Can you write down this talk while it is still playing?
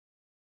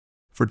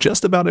for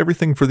just about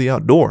everything for the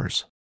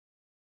outdoors.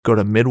 Go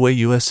to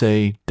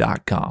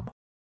MidwayUSA.com.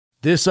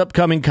 This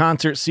upcoming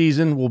concert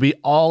season will be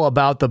all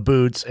about the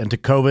boots, and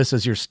Tecovas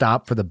is your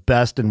stop for the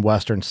best in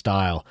Western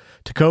style.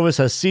 Tecovas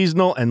has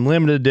seasonal and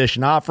limited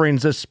edition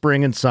offerings this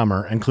spring and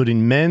summer,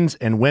 including men's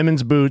and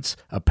women's boots,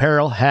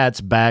 apparel,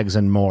 hats, bags,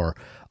 and more.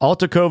 All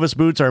Tecovas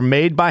boots are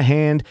made by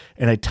hand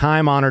in a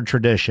time-honored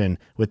tradition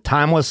with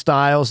timeless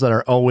styles that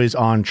are always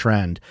on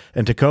trend.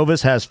 And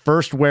Tecovas has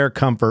first wear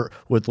comfort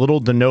with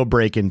little to no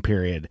break-in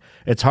period.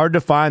 It's hard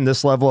to find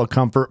this level of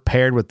comfort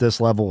paired with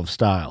this level of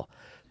style.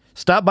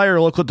 Stop by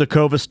your local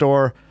Tecovas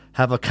store,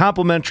 have a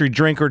complimentary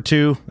drink or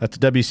two, that's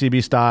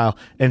WCB style,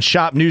 and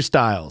shop new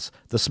styles.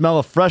 The smell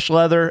of fresh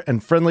leather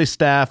and friendly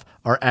staff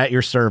are at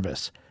your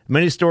service.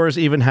 Many stores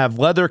even have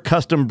leather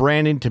custom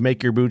branding to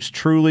make your boots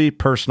truly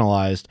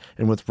personalized.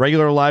 And with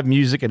regular live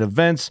music and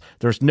events,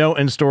 there's no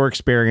in-store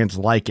experience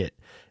like it.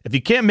 If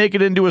you can't make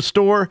it into a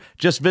store,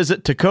 just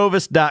visit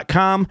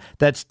Tecovas.com.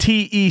 That's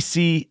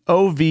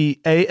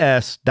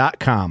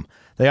TECOVAS.com.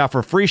 They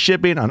offer free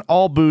shipping on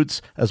all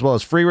boots, as well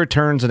as free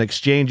returns and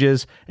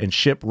exchanges, and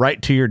ship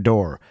right to your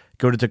door.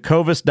 Go to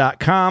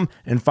Tecovas.com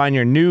and find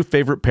your new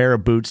favorite pair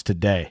of boots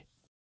today.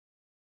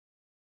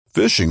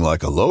 Fishing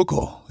like a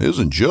local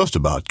isn't just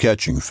about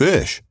catching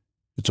fish.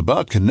 It's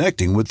about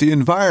connecting with the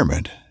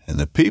environment and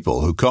the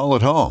people who call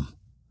it home.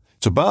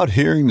 It's about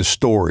hearing the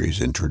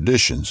stories and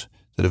traditions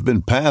that have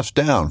been passed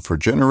down for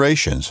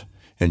generations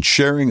and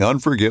sharing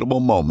unforgettable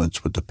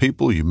moments with the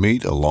people you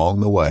meet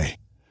along the way.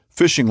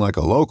 Fishing like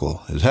a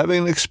local is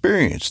having an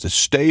experience that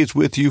stays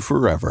with you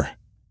forever.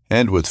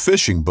 And with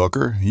Fishing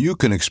Booker, you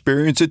can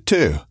experience it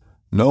too,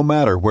 no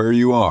matter where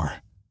you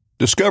are.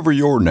 Discover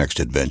your next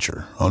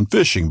adventure on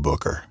Fishing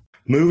Booker.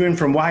 Moving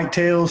from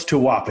whitetails to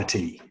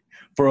Wapiti.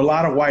 For a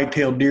lot of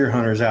whitetail deer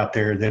hunters out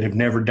there that have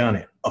never done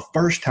it, a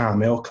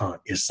first-time elk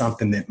hunt is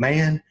something that,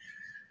 man,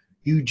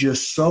 you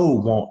just so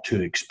want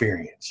to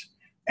experience.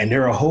 And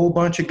there are a whole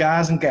bunch of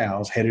guys and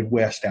gals headed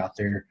west out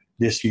there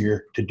this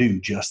year to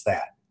do just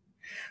that.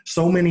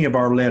 So many of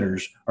our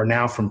letters are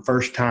now from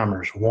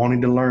first-timers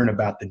wanting to learn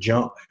about the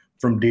jump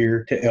from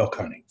deer to elk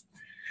hunting.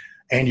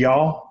 And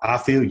y'all, I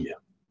feel you.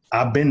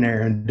 I've been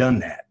there and done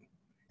that,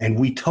 and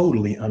we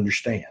totally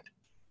understand.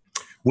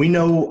 We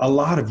know a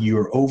lot of you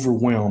are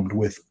overwhelmed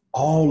with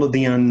all of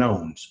the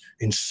unknowns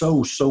and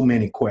so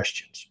many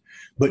questions.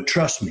 But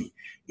trust me,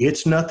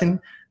 it's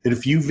nothing that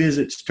if you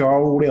visit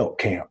Star Old Elk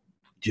Camp,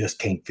 just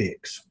can't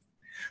fix.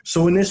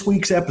 So in this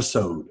week's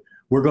episode,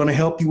 we're going to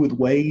help you with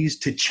ways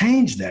to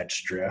change that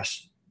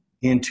stress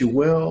into,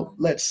 well,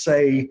 let's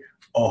say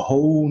a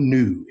whole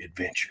new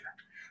adventure.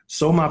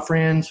 So my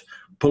friends,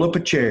 pull up a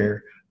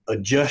chair,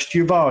 adjust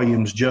your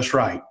volumes just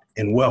right,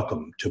 and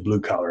welcome to Blue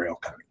Collar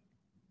Elk Hunting.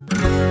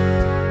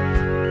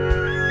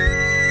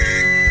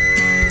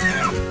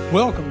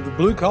 Welcome to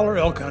Blue Collar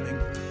Elk Hunting,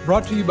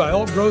 brought to you by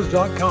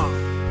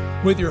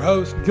ElkGrows.com, with your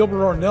host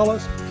Gilbert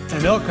Ornelas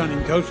and elk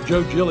hunting coach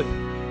Joe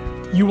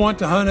Gillian. You want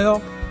to hunt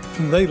elk,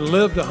 and they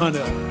live to hunt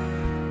elk.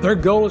 Their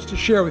goal is to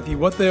share with you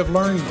what they have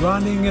learned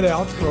grinding it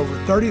out for over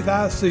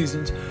 35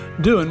 seasons,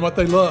 doing what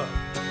they love.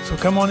 So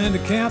come on into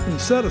camp and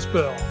set a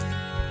spell.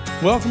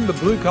 Welcome to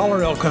Blue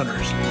Collar Elk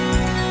Hunters.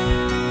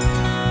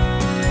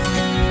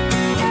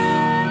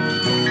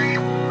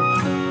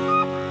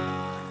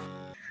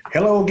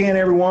 Hello again,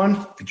 everyone.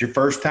 If it's your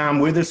first time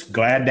with us,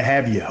 glad to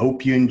have you.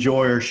 Hope you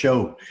enjoy our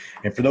show.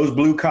 And for those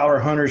blue collar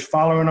hunters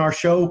following our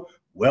show,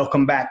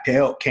 welcome back to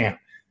Elk Camp.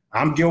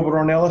 I'm Gilbert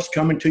Ornelas,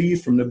 coming to you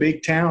from the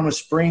big town of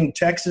Spring,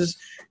 Texas,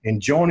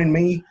 and joining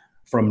me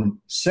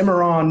from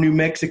Cimarron, New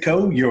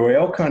Mexico, your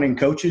elk hunting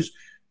coaches,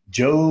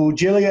 Joe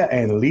Gillia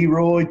and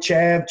Leroy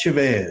Chav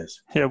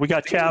Chavez. Yeah, we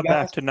got Chav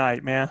back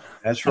tonight, man.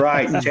 That's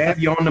right. Chav,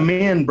 you on the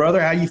mend,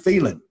 brother. How you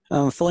feeling?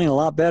 I'm feeling a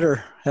lot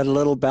better. Had a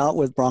little bout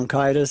with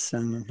bronchitis,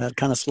 and that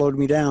kind of slowed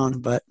me down,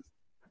 but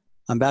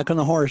I'm back on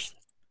the horse.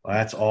 Well,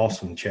 that's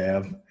awesome,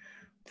 Chav,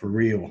 for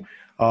real.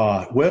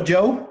 Well,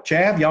 Joe,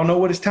 Chav, y'all know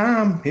what it's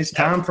time. It's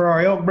time for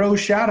our Elk Bros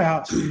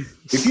shout-outs.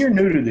 If you're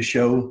new to the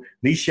show,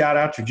 these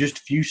shout-outs are just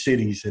a few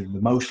cities that have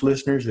the most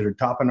listeners that are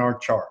topping our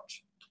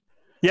charts.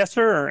 Yes,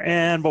 sir.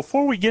 And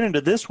before we get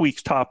into this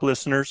week's top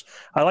listeners,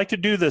 I like to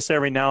do this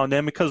every now and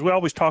then because we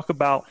always talk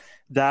about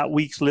that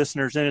week's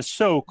listeners, and it's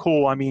so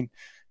cool. I mean,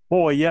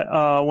 boy,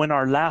 when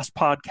our last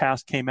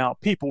podcast came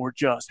out, people were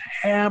just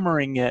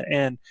hammering it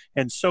and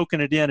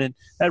soaking it in, and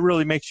that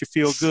really makes you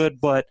feel good.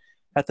 But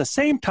at the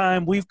same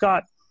time, we've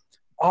got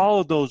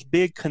all of those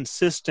big,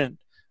 consistent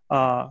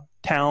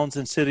towns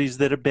and cities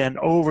that have been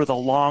over the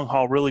long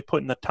haul, really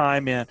putting the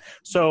time in.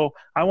 So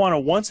I want to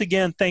once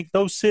again thank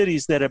those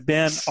cities that have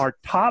been our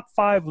top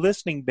 5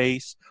 listening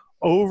base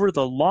over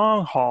the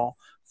long haul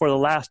for the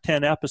last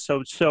 10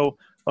 episodes. So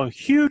a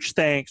huge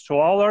thanks to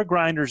all our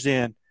grinders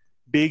in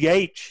Big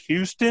H,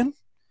 Houston,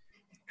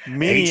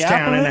 Minneapolis.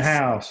 H-Town in the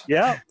house.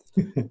 Yeah.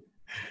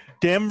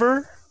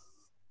 Denver,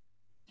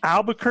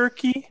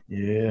 Albuquerque,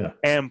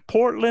 and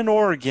Portland,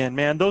 Oregon.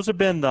 Man, those have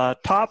been the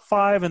top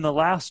 5 in the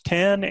last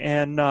 10,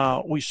 and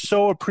we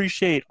so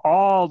appreciate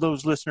all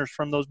those listeners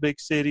from those big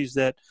cities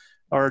that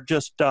are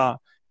just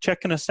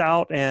checking us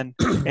out and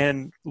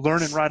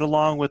learning right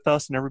along with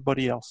us and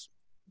everybody else.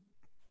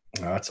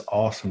 That's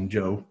awesome,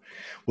 Joe.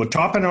 Well,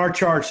 topping our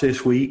charts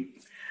this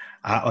week,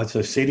 it's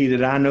a city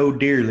that I know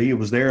dearly. It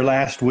was there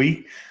last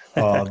week.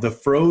 The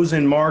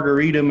frozen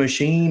margarita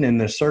machine and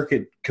the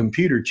circuit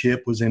computer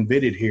chip was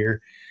invented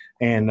here.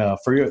 And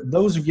for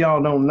those of y'all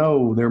who don't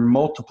know, their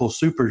multiple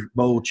Super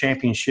Bowl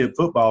championship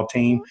football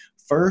team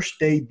first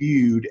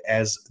debuted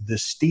as the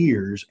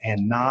Steers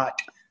and not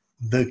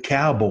the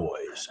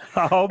Cowboys.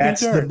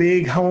 That's the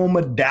big home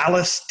of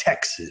Dallas,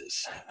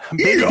 Texas.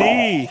 Big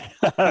D.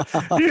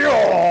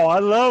 Yeah, I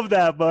love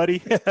that,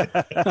 buddy.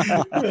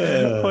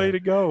 Way to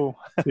go.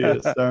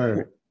 Yes,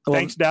 sir.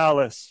 Thanks,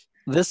 Dallas.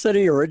 This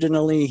city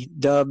originally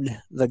dubbed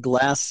the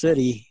Glass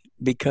City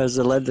because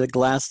it led to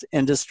glass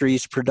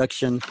industry's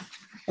production,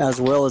 as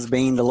well as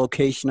being the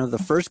location of the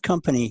first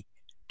company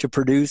to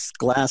produce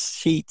glass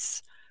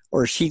sheets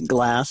or sheet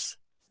glass,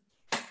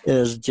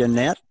 is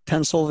Jeannette,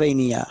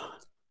 Pennsylvania.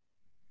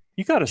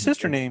 You got a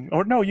sister name,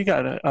 or no, you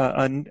got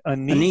a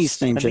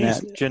niece named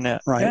Jeannette.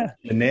 Jeannette, right. Yeah.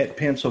 Jeannette,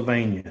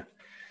 Pennsylvania.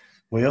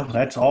 Well,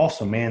 that's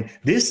awesome, man.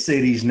 This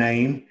city's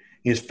name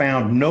is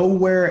found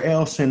nowhere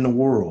else in the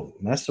world.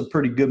 That's a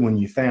pretty good one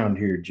you found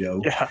here,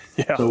 Joe. Yeah.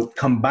 So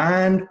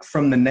combined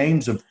from the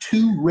names of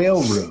two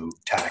railroad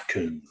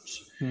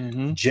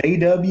tycoons,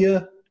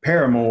 J.W.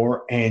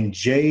 Paramore and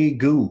Jay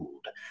Gould.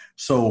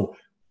 So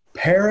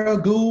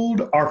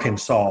Paragould,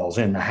 Arkansas is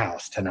in the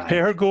house tonight.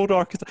 Paragould,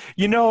 Arkansas.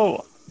 You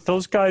know,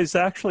 those guys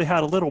actually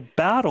had a little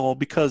battle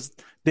because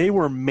they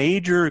were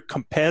major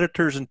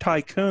competitors and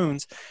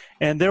tycoons,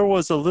 and there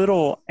was a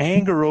little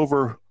anger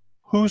over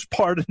whose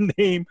part of the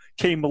name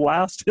came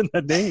last in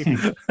the name.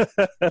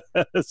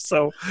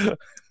 So,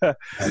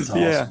 That's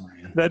awesome,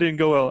 man. that didn't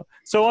go well.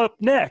 So up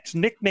next,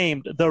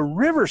 nicknamed the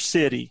River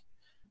City.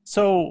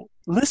 So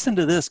listen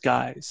to this,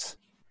 guys.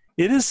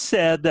 It is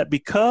said that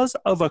because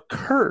of a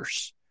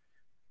curse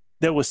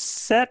that was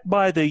set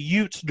by the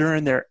Utes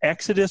during their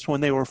exodus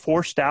when they were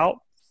forced out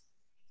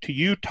to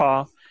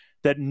Utah,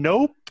 that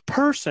no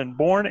person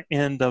born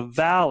in the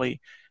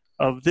valley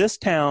of this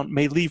town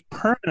may leave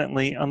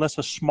permanently unless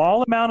a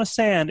small amount of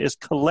sand is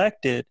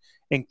collected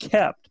and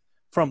kept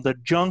from the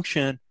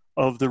junction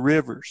of the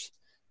rivers.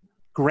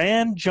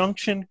 Grand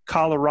Junction,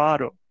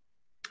 Colorado.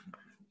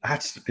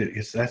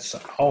 That's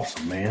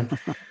awesome, man.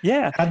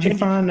 Yeah. How'd you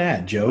find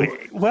that, Joe?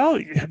 Well,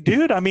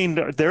 dude, I mean,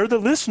 they're the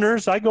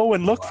listeners. I go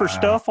and look for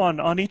stuff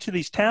on each of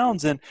these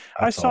towns, and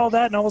That's I saw awesome.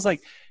 that, and I was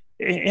like,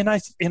 and I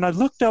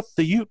looked up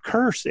the Ute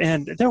curse,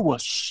 and there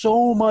was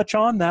so much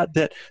on that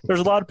there's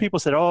a lot of people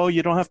said, oh,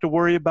 you don't have to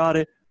worry about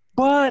it.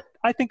 But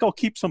I think I'll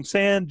keep some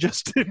sand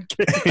just in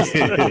case.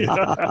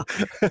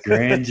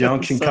 Grand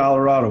Junction,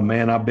 Colorado,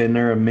 man. I've been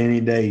there many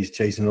days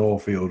chasing oil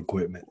field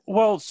equipment.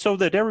 Well, so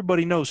that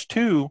everybody knows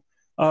too,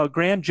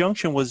 Grand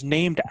Junction was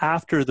named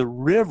after the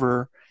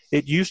river.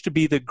 It used to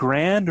be the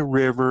Grand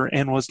River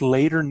and was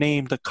later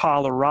named the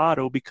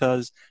Colorado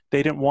because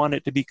they didn't want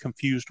it to be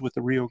confused with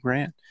the Rio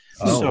Grande.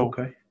 Oh, So,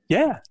 okay.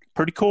 yeah,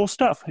 pretty cool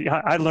stuff.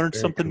 I learned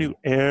Very something cool. new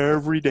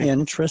every day.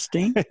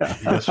 Interesting.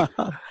 Yes, sir.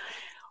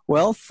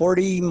 Well,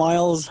 40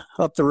 miles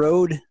up the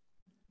road,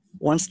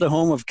 once the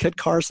home of Kit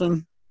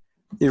Carson,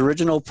 the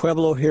original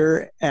Pueblo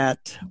here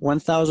at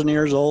 1,000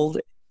 years old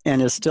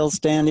and is still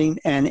standing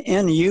and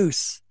in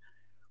use,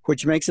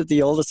 which makes it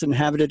the oldest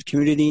inhabited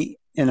community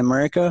in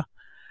America.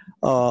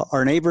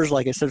 Our neighbors,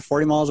 like I said,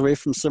 40 miles away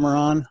from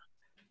Cimarron.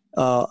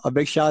 A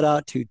big shout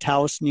out to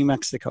Taos, New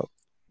Mexico.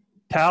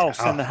 Taos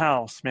in the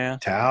house, man.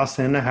 Taos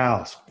in the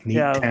house. Neat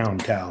Yeah. town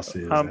Taos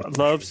is. I that's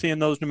for love sure. seeing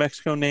those New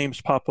Mexico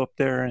names pop up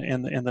there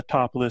in the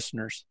top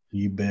listeners.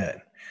 You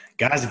bet.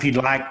 Guys, if you'd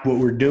like what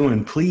we're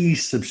doing,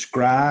 please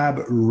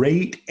subscribe,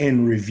 rate,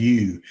 and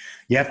review.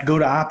 You have to go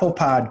to Apple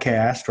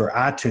Podcast or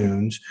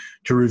iTunes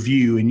to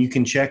review, and you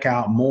can check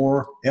out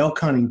more elk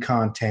hunting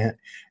content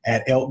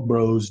at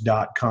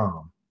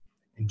elkbros.com.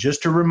 And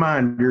just a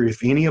reminder,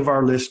 if any of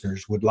our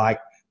listeners would like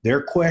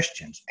their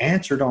questions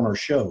answered on our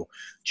show,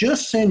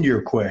 just send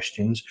your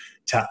questions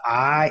to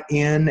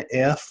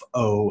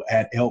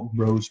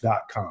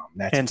info@elkbros.com.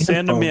 That's And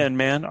send them info. in,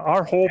 man.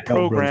 Our whole at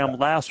program elkbros.com.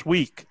 last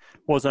week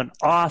was an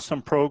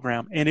awesome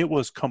program, and it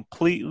was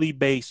completely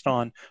based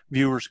on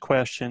viewers'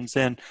 questions.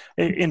 And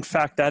in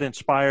fact, that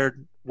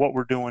inspired what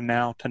we're doing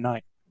now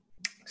tonight.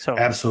 So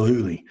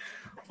Absolutely.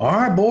 All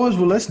right, boys.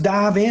 Well, let's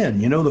dive in.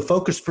 You know, the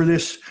focus for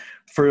this,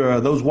 for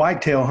those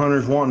whitetail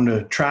hunters wanting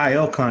to try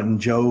elk hunting,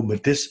 Joe,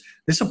 but this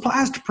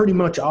applies to pretty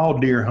much all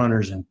deer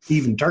hunters and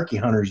even turkey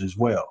hunters as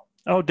well.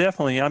 Oh,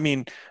 definitely. I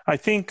mean, I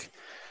think,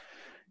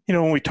 you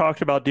know, when we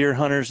talked about deer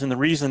hunters, and the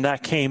reason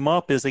that came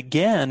up is,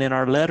 again, in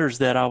our letters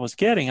that I was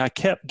getting, I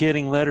kept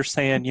getting letters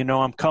saying, you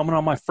know, I'm coming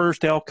on my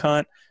first elk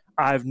hunt.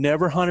 I've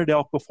never hunted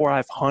elk before.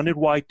 I've hunted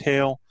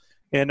whitetail.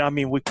 And I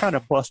mean, we kind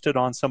of busted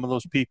on some of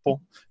those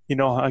people. You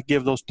know, I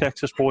give those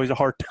Texas boys a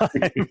hard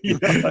time. You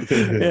know?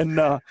 And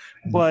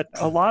but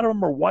a lot of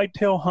them are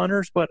whitetail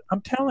hunters. But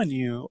I'm telling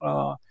you,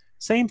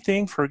 same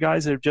thing for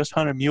guys that have just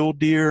hunted mule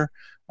deer.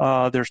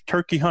 There's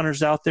turkey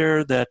hunters out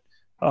there that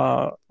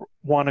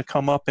want to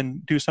come up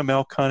and do some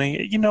elk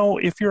hunting. You know,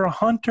 if you're a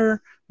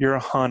hunter, you're a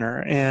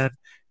hunter, and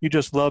you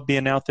just love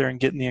being out there and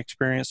getting the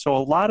experience. So a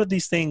lot of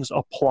these things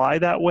apply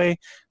that way.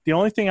 The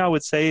only thing I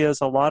would say is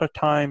a lot of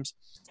times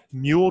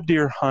mule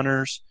deer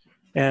hunters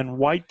and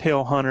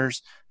whitetail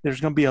hunters,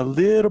 there's going to be a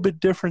little bit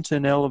difference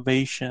in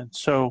elevation.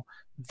 So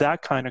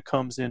that kind of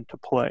comes into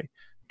play.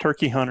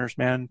 Turkey hunters,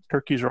 man,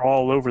 turkeys are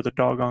all over the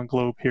doggone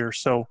globe here.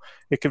 So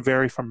it can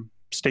vary from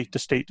state to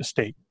state to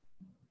state.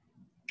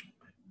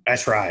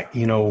 That's right.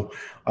 You know,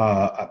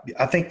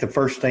 I think the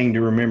first thing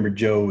to remember,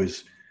 Joe,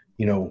 is,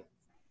 you know,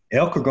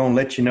 elk are going to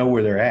let you know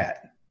where they're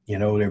at. You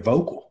know, they're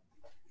vocal.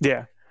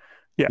 Yeah.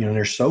 Yeah. You know,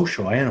 they're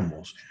social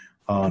animals.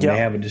 They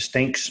have a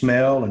distinct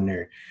smell, and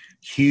they're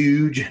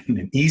huge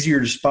and easier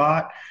to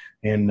spot.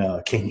 And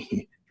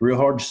it's real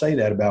hard to say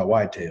that about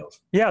whitetails.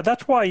 Yeah,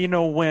 that's why, you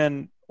know,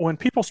 when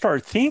people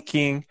start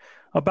thinking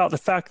about the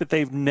fact that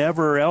they've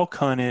never elk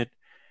hunted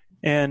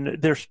and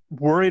they're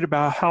worried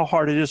about how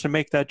hard it is to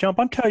make that jump,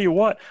 I'll tell you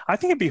what, I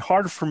think it'd be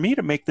harder for me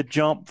to make the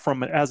jump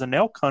from as an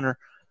elk hunter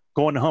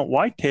going to hunt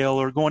whitetail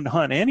or going to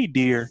hunt any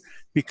deer,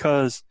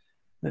 because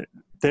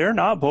they're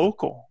not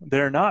vocal.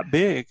 They're not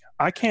big.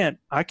 I can't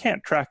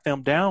track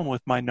them down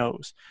with my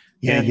nose.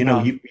 Yeah, and, you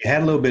know, you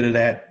had a little bit of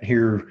that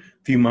here a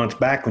few months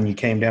back when you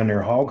came down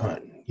there hog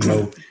hunting. You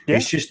know,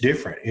 It's just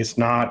different. It's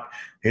not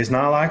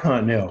like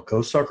hunting elk.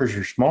 Those suckers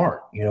are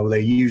smart. You know,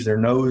 they use their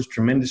nose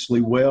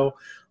tremendously well.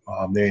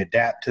 They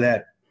adapt to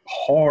that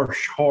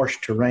harsh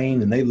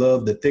terrain, and they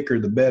love the thicker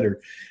the better.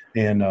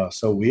 And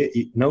so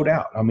no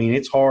doubt. I mean,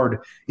 it's hard.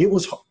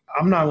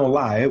 I'm not going to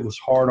lie, it was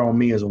hard on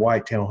me as a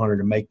whitetail hunter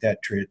to make that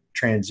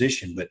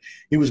transition, but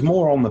it was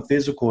more on the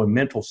physical and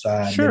mental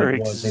side. Sure, than it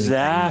was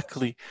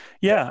exactly.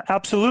 Yeah,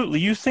 absolutely.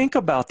 You think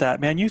about that,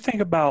 man. You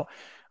think about,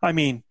 I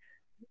mean,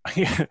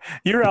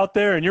 you're out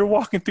there and you're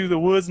walking through the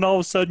woods, and all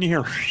of a sudden you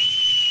hear,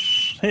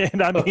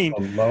 and I mean,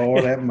 oh,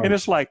 Lord have mercy. And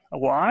it's like,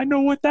 well, I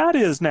know what that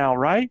is now,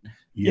 right?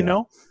 Yeah. You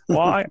know,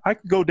 well, I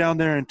could go down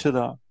there into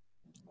the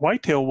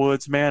whitetail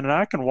woods, man, and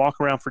I can walk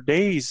around for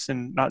days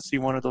and not see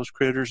one of those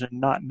critters and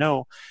not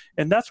know.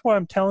 And that's why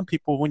I'm telling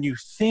people, when you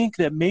think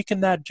that making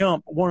that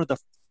jump, one of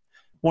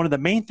the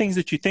main things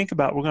that you think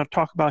about, we're going to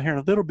talk about here in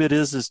a little bit,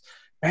 is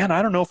man,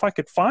 I don't know if I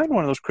could find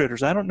one of those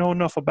critters. I don't know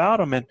enough about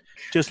them. And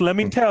just let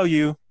me tell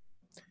you,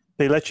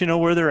 they let you know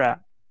where they're at.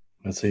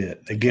 That's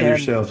it. They give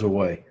themselves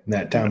away in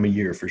that time of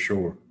year for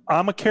sure.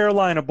 I'm a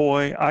Carolina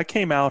boy. I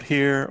came out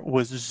here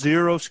with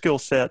zero skill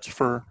sets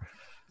for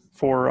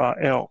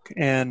elk,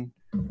 and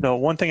the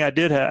one thing I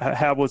did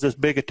have was this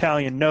big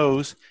Italian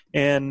nose,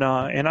 and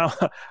I'm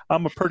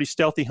a pretty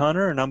stealthy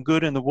hunter, and I'm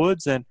good in the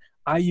woods, and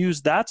I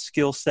used that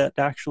skill set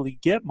to actually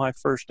get my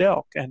first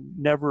elk, and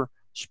never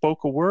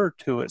spoke a word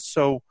to it.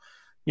 So,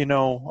 you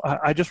know,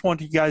 I just want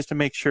you guys to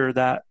make sure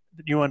that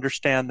you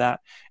understand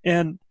that.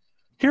 And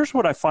here's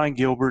what I find,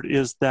 Gilbert,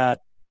 is that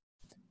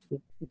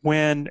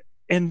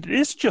and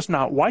it's just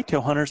not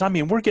whitetail hunters. I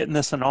mean, we're getting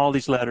this in all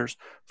these letters.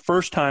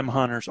 First-time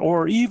hunters,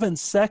 or even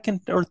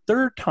second or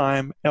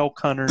third-time elk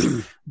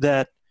hunters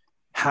that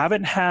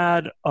haven't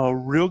had a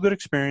real good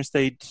experience.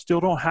 They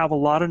still don't have a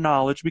lot of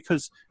knowledge,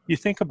 because you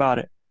think about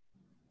it,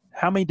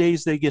 how many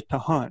days they get to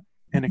hunt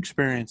and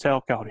experience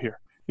elk out here.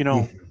 You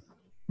know,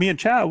 me and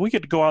Chad, we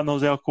get to go out in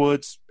those elk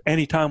woods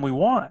anytime we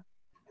want.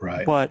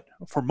 Right. But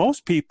for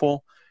most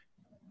people,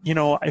 you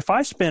know, if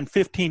I spend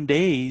 15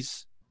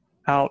 days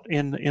out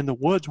in the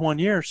woods 1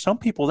 year, some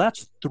people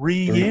that's 3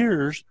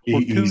 years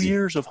or 2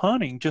 years of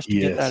hunting just to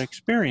get that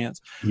experience.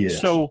 Yes.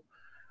 So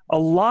a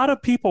lot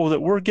of people that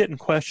we're getting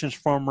questions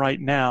from right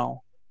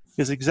now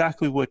is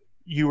exactly what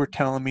you were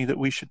telling me that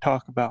we should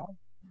talk about.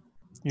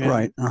 You know?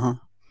 Right.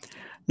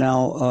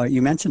 Now,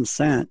 you mentioned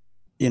scent.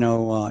 You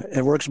know,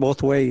 it works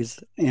both ways.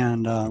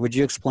 And would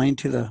you explain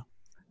to the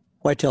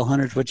whitetail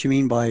hunters what you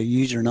mean by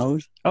use your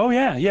nose? Oh,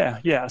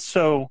 yeah.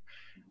 So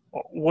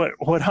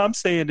what I'm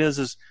saying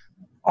is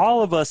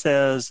all of us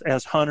as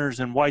hunters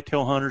and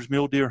whitetail hunters,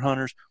 mule deer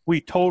hunters,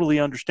 we totally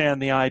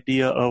understand the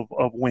idea of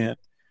wind.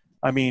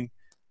 I mean,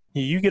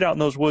 you get out in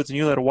those woods and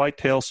you let a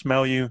whitetail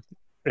smell you,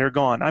 they're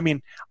gone. I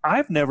mean,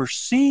 I've never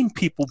seen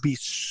people be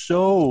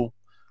so,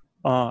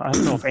 I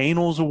don't know if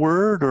anal is a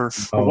word or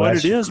what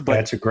it is, but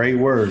that's a great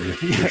word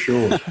for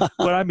sure.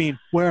 But I mean,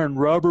 wearing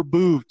rubber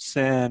boots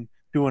and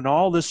doing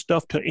all this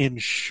stuff to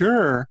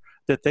ensure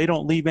that they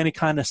don't leave any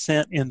kind of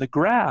scent in the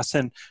grass.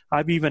 And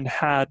I've even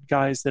had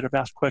guys that have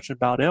asked questions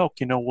about elk,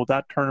 you know, will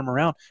that turn them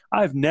around?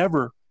 I've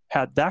never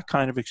had that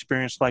kind of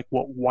experience like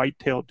what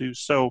whitetail do.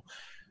 So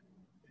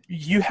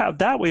you have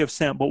that way of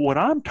scent. But what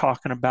I'm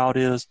talking about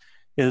is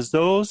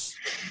those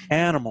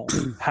animals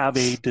have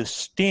a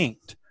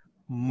distinct,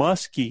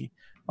 musky,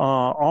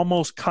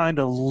 almost kind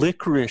of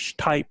licorice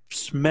type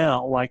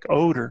smell, like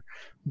odor,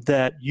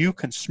 that you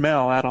can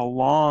smell at a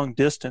long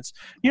distance.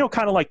 You know,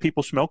 kind of like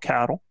people smell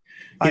cattle.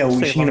 Yeah,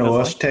 you know,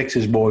 us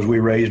Texas boys, we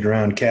raised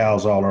around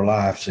cows all our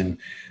lives, and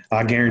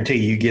I guarantee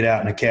you get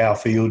out in a cow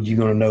field, you're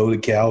going to know the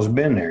cow's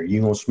been there.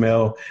 You're going to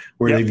smell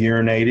where they've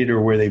urinated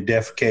or where they've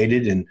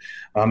defecated, and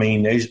I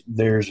mean,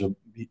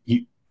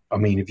 I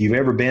mean, if you've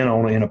ever been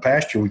in a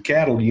pasture with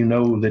cattle, you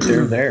know that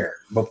they're there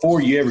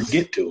before you ever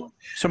get to them.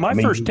 So my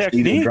first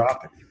technique,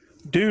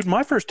 dude,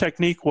 my first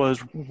technique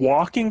was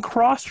walking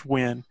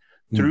crosswind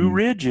through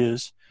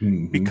ridges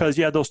because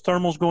you had those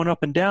thermals going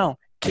up and down,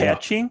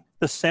 catching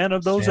the scent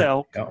of those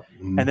elk,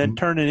 and then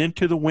turning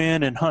into the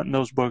wind and hunting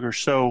those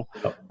boogers. So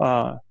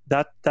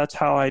that's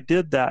how I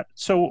did that.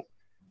 So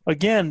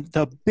again,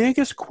 the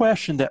biggest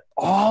question that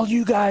all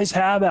you guys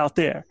have out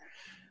there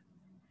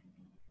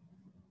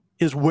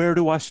is, where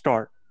do I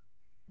start?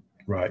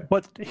 Right.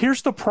 But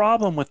here's the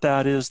problem with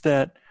that is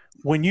that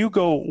when you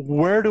go,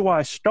 where do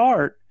I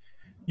start?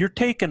 You're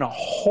taking a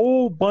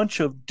whole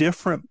bunch of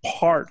different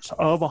parts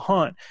of a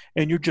hunt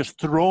and you're just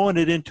throwing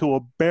it into a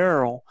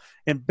barrel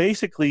and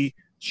basically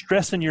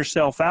stressing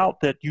yourself out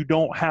that you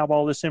don't have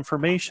all this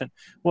information.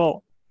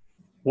 Well,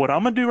 what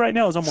I'm going to do right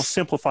now is I'm going to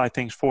simplify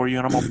things for you,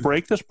 and I'm going to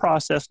break this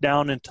process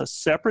down into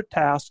separate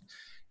tasks,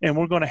 and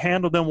we're going to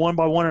handle them one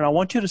by one. And I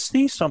want you to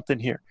see something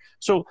here.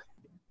 So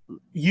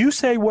you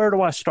say, where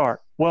do I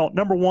start? Well,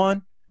 number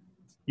one,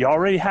 you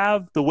already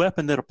have the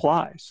weapon that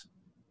applies.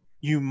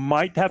 You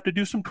might have to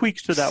do some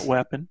tweaks to that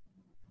weapon,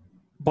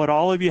 but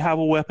all of you have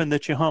a weapon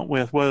that you hunt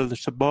with, whether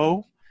it's a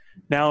bow.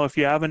 Now, if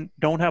you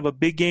don't have a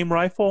big game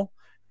rifle,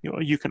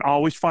 you can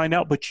always find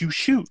out, but you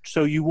shoot.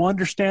 So you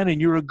understand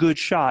and you're a good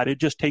shot. It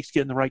just takes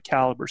getting the right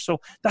caliber. So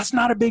that's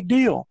not a big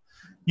deal.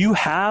 You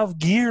have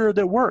gear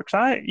that works.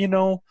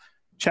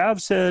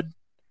 Chav said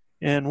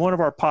in one of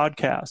our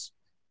podcasts,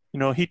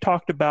 he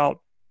talked about,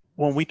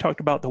 when we talked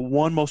about the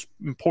one most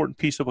important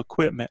piece of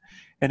equipment,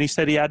 and he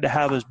said he had to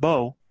have his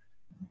bow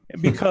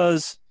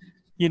because,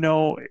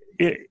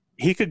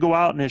 he could go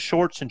out in his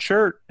shorts and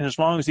shirt, and as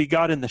long as he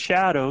got in the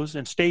shadows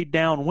and stayed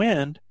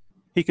downwind,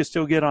 he could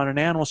still get on an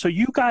animal. So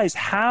you guys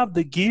have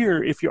the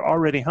gear if you're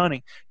already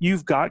hunting.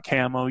 You've got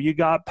camo, you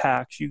got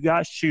packs, you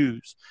got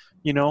shoes.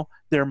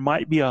 There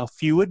might be a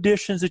few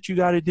additions that you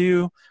got to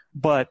do,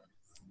 but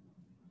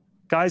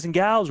guys and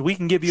gals, we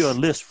can give you a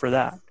list for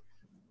that.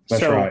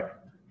 That's right.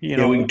 We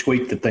can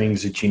tweak the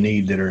things that you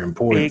need that are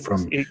important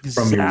from your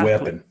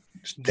weapon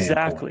standpoint.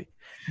 Exactly.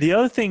 The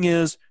other thing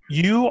is,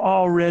 you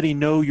already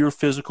know your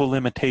physical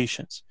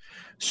limitations.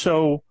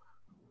 So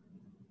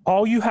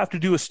all you have to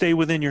do is stay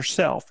within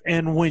yourself.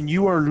 And when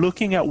you are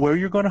looking at where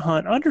you're going to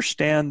hunt,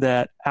 understand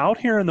that out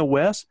here in the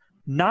West,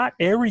 not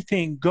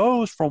everything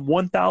goes from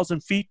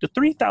 1,000 feet to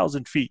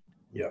 3,000 feet.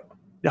 Yeah.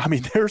 I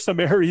mean, there are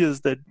some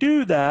areas that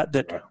do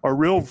that are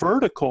real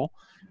vertical,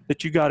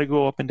 that you got to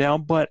go up and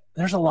down, but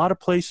there's a lot of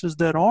places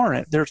that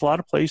aren't. There's a lot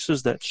of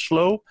places that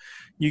slope.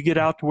 You get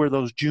out to where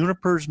those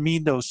junipers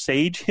meet those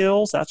sage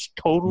hills. That's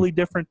totally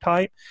different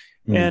type.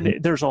 And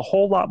there's a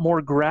whole lot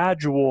more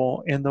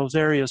gradual in those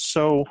areas.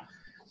 So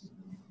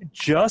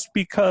just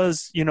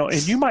because,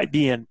 and you might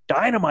be in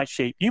dynamite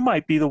shape, you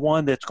might be the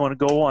one that's going to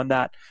go on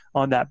that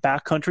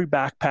backcountry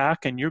backpack,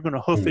 and you're going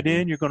to hoof it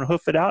in, you're going to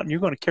hoof it out, and you're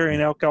going to carry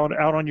an elk out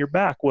on your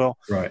back. Well,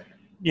 right.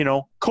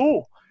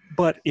 Cool.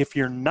 But if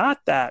you're not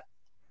that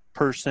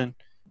person,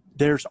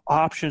 there's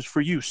options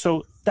for you.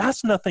 So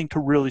that's nothing to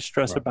really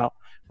stress about.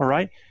 All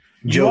right.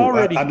 Joe,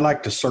 I'd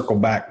like to circle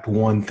back to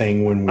one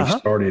thing when we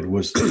started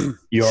was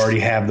you already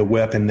have the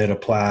weapon that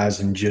applies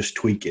and just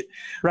tweak it.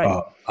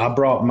 Right. I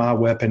brought my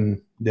weapon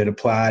that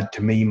applied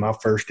to me my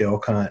first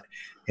elk hunt.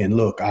 And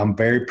look, I'm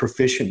very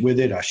proficient with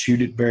it. I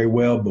shoot it very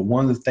well. But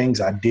one of the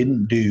things I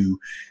didn't do,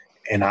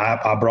 and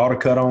I brought a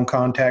cut-on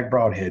contact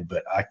broadhead,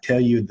 but I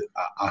tell you that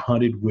I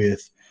hunted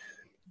with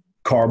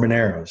carbon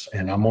arrows.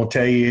 And I'm going to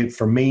tell you,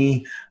 for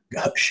me,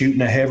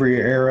 shooting a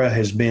heavier arrow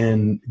has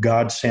been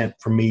God sent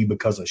for me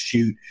because I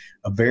shoot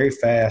a very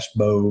fast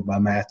bow by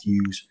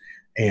Matthews,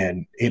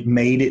 and it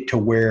made it to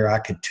where I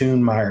could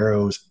tune my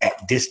arrows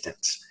at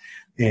distance.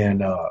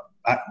 And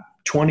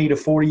 20 to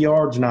 40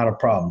 yards, not a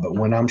problem. But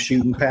when I'm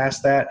shooting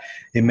past that,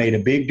 it made a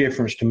big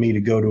difference to me to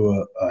go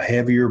to a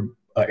heavier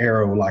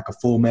arrow, like a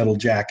Full Metal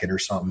Jacket or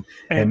something,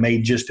 and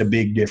made just a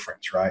big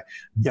difference, right?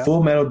 Yeah.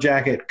 Full Metal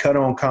Jacket,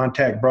 cut-on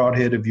contact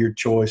broadhead of your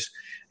choice,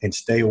 and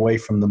stay away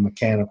from the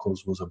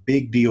mechanicals was a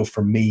big deal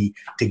for me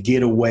to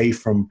get away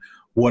from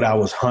what I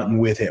was hunting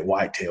with at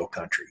whitetail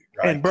country.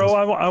 Right? And, bro,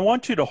 I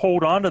want you to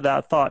hold on to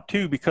that thought,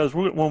 too, because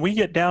when we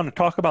get down and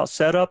talk about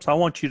setups, I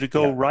want you to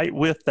go right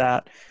with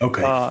that.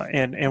 Okay.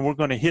 And we're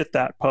going to hit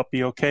that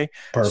puppy, okay?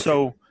 Perfect.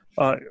 So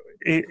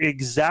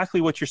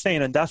exactly what you're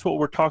saying, and that's what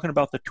we're talking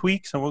about, the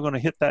tweaks, and we're going to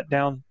hit that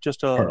down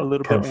just a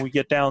little bit when we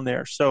get down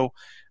there. So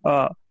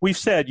we've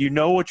said you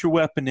know what your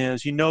weapon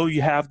is. You know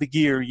you have the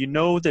gear. You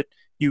know that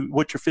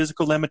what your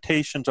physical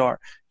limitations are.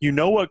 You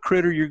know what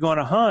critter you're going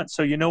to hunt,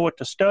 so you know what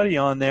to study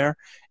on there,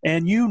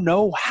 and you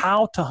know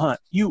how to hunt.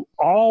 You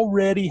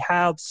already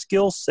have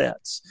skill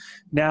sets.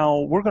 Now,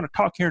 we're going to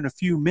talk here in a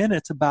few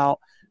minutes about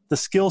the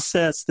skill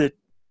sets that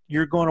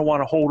you're going to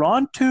want to hold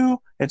on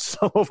to, and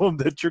some of them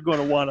that you're going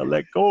to want to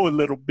let go a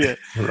little bit.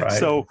 Right.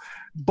 So,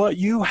 but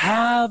you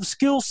have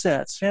skill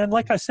sets. And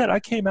like I said, I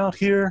came out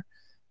here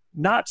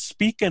not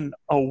speaking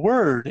a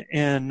word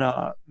in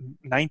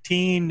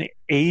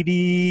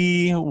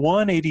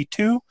 1981,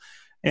 82.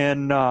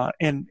 and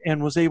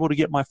was able to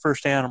get my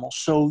first animal.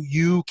 So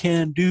you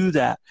can do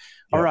that.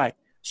 Yep. All right.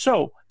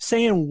 So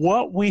saying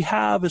what we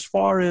have as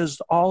far as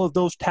all of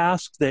those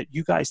tasks that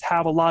you guys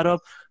have a lot of.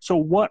 So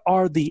what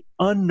are the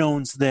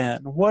unknowns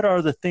then? What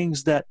are the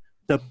things that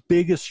the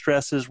biggest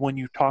stresses when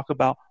you talk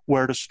about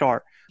where to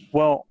start?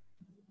 Well,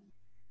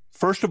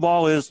 first of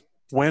all is,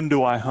 when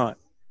do I hunt?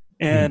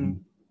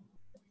 And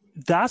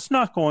that's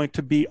not going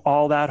to be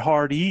all that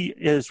hard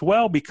as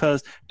well,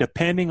 because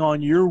depending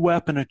on your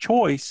weapon of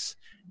choice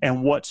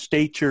and what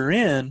state you're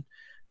in,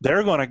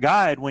 they're going to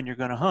guide when you're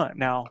going to hunt.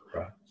 Now,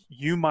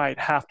 you might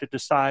have to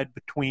decide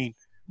between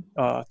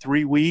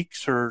 3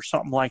 weeks or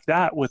something like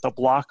that with a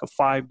block of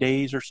 5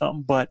 days or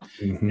something. But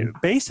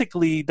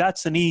basically,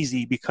 that's an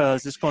easy,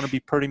 because it's going to be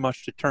pretty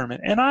much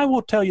determined. And I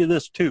will tell you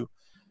this too.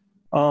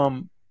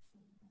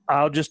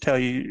 I'll just tell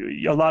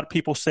you, a lot of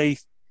people say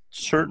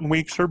certain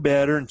weeks are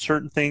better and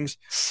certain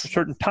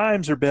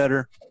times are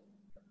better.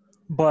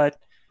 But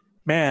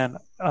man,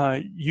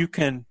 you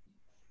can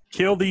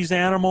kill these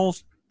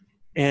animals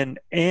in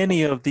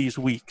any of these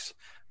weeks.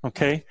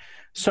 Okay.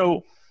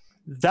 So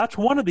that's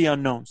one of the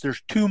unknowns.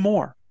 There's 2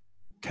 more.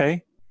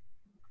 Okay.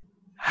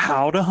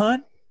 How to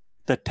hunt,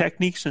 the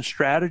techniques and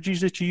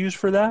strategies that you use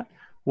for that.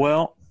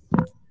 Well,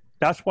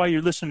 that's why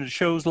you're listening to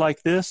shows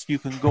like this. You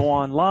can go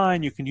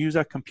online, you can use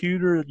that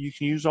computer, you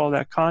can use all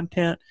that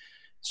content.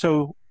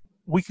 So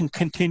we can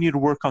continue to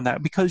work on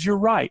that, because you're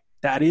right.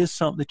 That is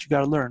something that you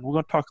got to learn. We're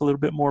going to talk a little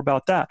bit more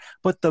about that.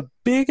 But the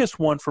biggest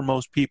one for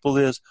most people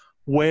is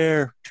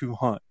where to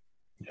hunt.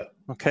 Yeah.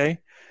 Okay.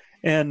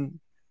 And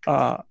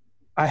I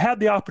had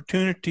the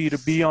opportunity to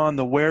be on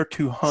the Where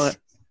to Hunt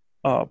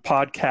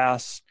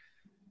podcast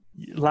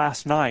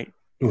last night.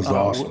 It was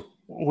awesome.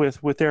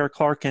 With Eric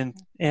Clark,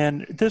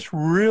 and this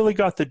really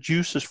got the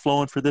juices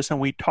flowing for this, and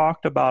we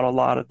talked about a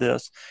lot of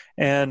this.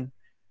 And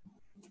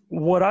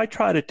what I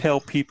try to tell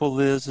people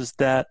is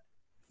that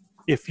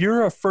if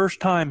you're a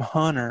first-time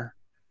hunter,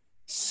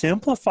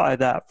 simplify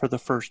that for the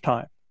first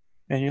time.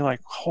 And you're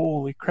like,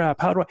 holy crap,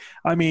 how do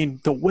I mean,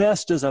 the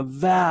West is a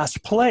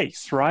vast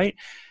place, right?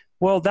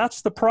 Well,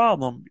 that's the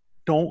problem.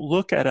 Don't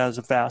look at it as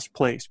a vast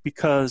place,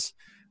 because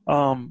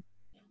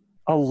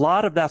a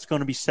lot of that's going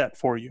to be set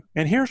for you.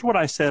 And here's what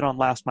I said on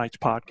last night's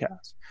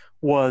podcast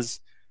was,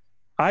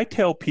 I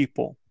tell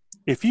people,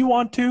 if you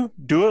want to,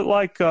 do it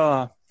like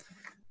Born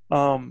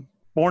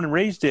and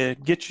Raised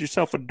did. Get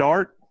yourself a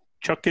dart,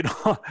 chuck it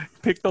on,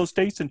 pick those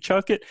states and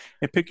chuck it,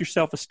 and pick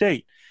yourself a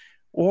state.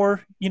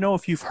 Or,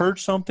 if you've heard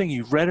something,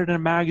 you've read it in a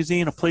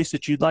magazine, a place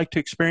that you'd like to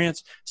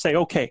experience, say,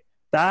 okay,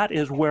 that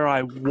is where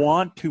I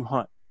want to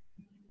hunt.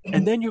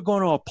 And then you're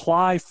going to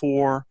apply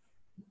for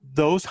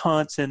those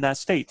hunts in that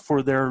state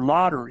for their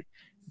lottery.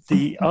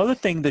 The other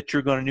thing that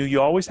you're going to do, you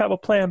always have a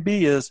plan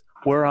B, is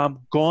where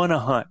I'm going to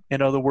hunt.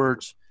 In other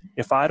words,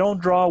 if I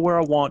don't draw where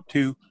I want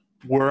to,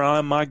 where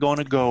am I going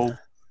to go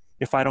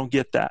if I don't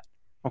get that?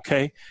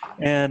 Okay.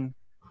 And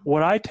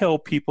what I tell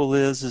people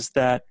is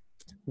that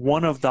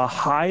one of the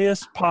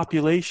highest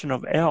population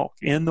of elk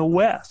in the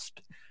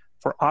West,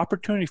 for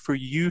opportunity for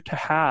you to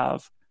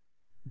have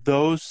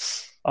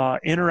those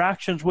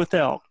interactions with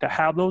elk, to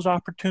have those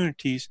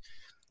opportunities,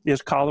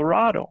 is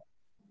Colorado.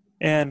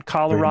 And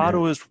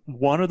Colorado is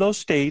one of those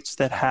states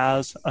that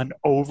has an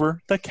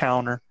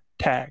over-the-counter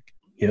tag.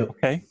 Yep.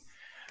 Okay?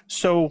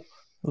 So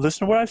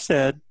listen to what I've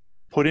said.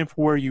 Put in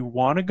for where you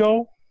want to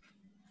go.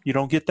 You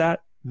don't get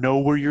that, know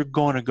where you're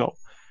going to go.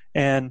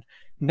 And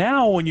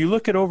now when you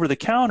look at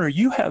over-the-counter,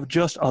 you have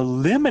just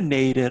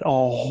eliminated a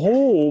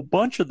whole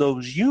bunch of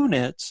those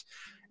units,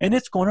 and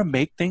it's going to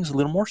make things a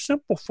little more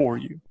simple for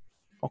you.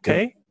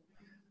 Okay?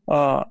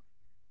 Yep.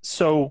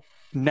 So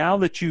now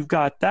that you've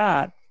got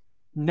that,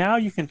 now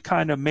you can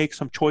kind of make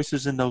some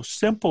choices in those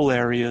simple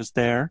areas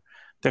there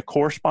that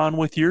correspond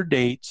with your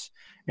dates.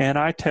 And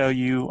I tell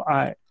you,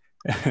 I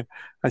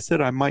said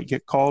I might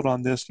get called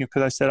on this,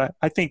 because I said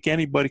I think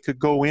anybody could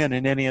go in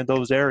any of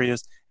those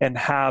areas and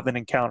have an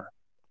encounter.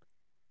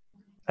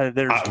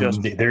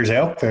 There's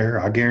elk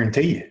there, I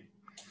guarantee you.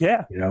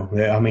 Yeah.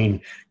 I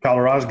mean,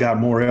 Colorado's got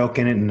more elk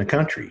in it in the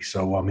country.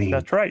 So, I mean,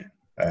 that's right.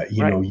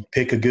 You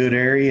pick a good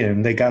area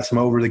and they got some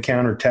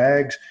over-the-counter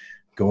tags.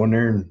 Go in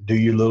there and do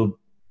your little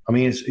 – I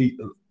mean, it's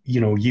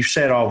you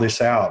set all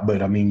this out,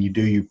 but, I mean, you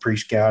do your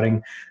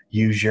pre-scouting,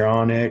 use your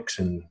Onyx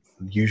and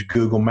use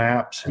Google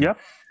Maps and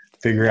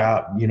figure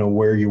out,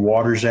 where your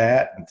water's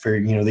at. And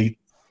figure,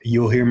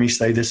 you'll hear me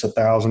say this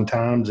 1,000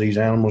 times. These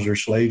animals are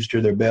slaves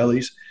to their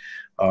bellies,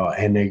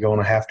 and they're going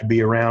to have to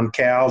be around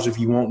cows if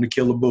you want to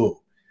kill a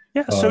bull.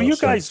 Yeah, so you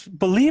guys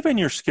believe in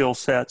your skill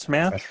sets,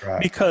 man. That's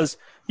right. Because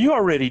you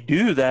already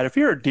do that. If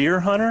you're a deer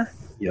hunter,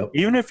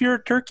 even if you're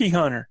a turkey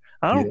hunter,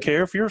 I don't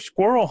care if you're a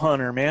squirrel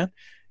hunter, man.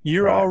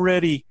 You're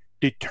already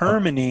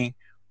determining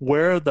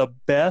where the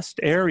best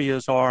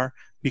areas are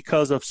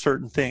because of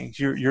certain things.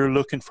 You're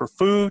looking for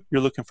food, you're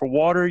looking for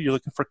water, you're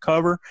looking for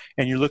cover,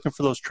 and you're looking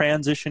for those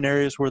transition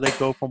areas where they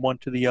go from one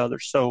to the other.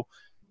 So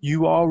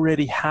you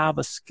already have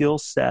a skill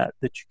set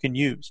that you can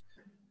use.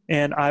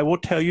 And I will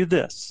tell you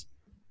this.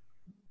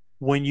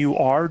 When you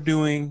are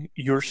doing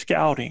your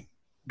scouting,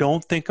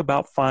 don't think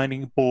about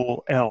finding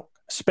bull elk,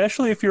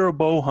 especially if you're a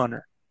bow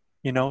hunter.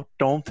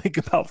 Don't think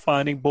about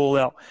finding bull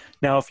elk.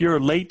 Now, if you're a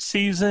late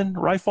season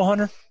rifle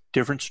hunter,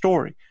 different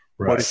story.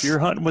 Right. But if you're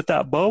hunting with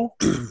that bow,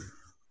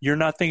 you're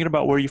not thinking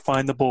about where you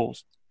find the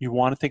bulls. You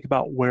want to think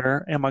about,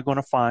 where am I going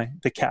to find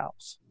the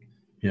cows?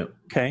 Yep.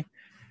 Okay.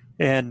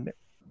 And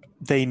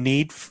they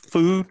need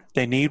food,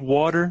 they need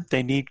water,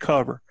 they need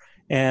cover.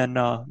 And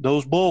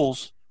those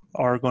bulls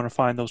are going to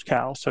find those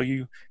cows. So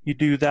you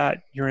do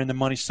that, you're in the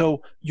money.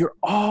 So you're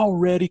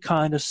already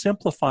kind of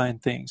simplifying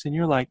things. And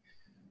you're like,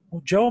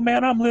 well, Joe,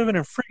 man, I'm living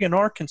in friggin'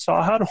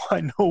 Arkansas. How do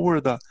I know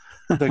where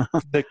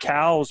the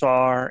cows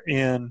are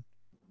in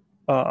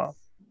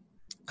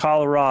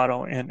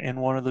Colorado in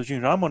one of those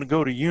units? I'm going to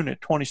go to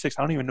Unit 26.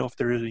 I don't even know if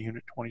there is a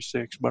Unit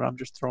 26, but I'm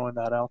just throwing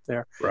that out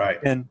there. Right.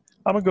 And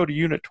I'm going to go to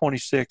Unit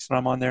 26, and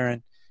I'm on there,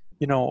 and,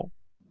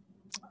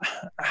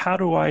 how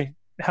do I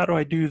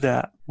do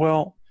that?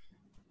 Well,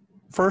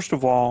 first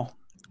of all,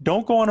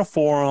 don't go on a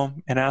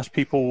forum and ask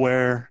people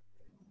where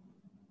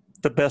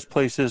the best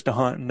place is to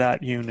hunt in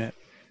that unit.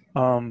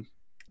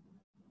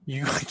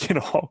 You get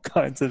all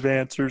kinds of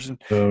answers,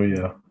 and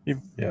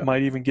you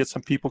might even get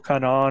some people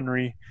kind of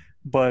ornery,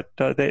 but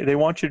they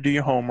want you to do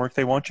your homework.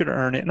 They want you to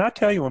earn it. And I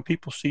tell you, when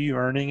people see you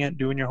earning it,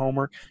 doing your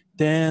homework,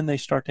 then they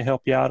start to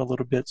help you out a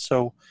little bit.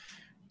 So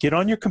get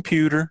on your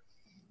computer,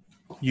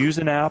 use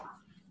an app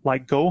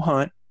like Go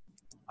Hunt.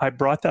 I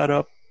brought that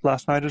up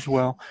last night as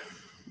well.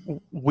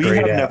 We Great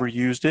have app. never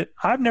used it.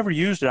 I've never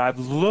used it. I've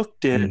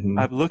looked at it.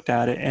 I've looked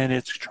at it, and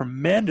it's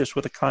tremendous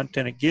with the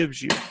content it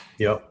gives you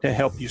to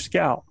help you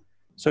scout.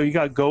 So you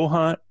got Go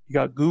Hunt, you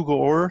got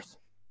Google Earth,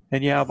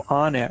 and you have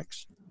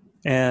onX.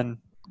 And,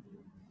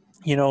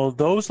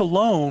 those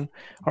alone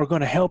are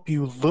going to help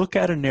you look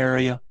at an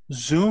area,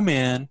 zoom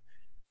in,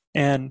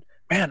 and,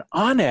 man,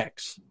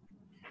 onX.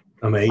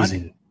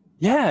 Amazing.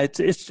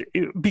 It's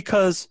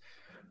because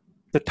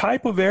the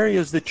type of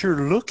areas that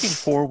you're looking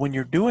for when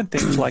you're doing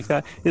things like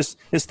that is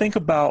think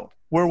about,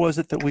 where was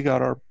it that we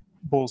got our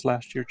bulls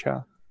last year,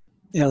 Chow?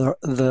 Yeah,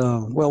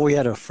 we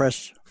had a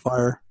fresh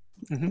fire.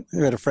 Mm-hmm.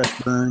 We had a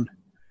fresh burn,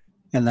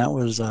 and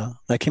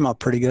that came out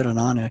pretty good on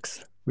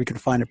onX. We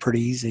could find it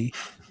pretty easy.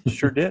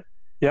 Sure did.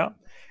 Yeah.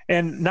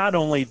 And not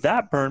only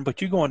that burn,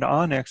 but you go into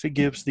onX, it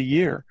gives the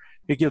year.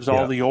 It gives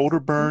all the older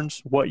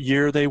burns, what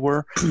year they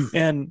were.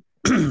 And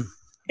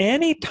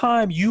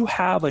anytime you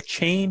have a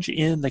change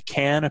in the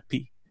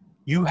canopy,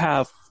 you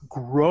have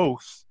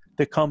growth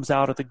that comes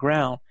out of the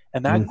ground.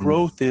 And that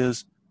growth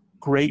is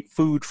great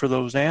food for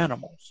those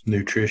animals.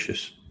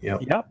 Nutritious.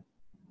 Yep.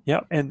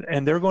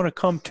 And they're going to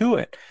come to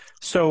it.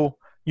 So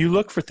you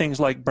look for things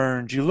like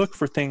burns. You look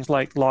for things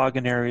like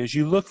logging areas.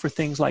 You look for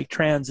things like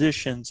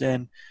transitions.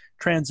 And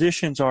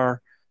transitions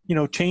are,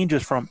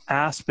 changes from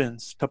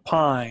aspens to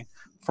pine,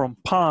 from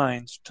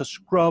pines to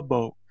scrub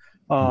oak,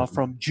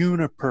 from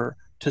juniper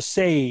to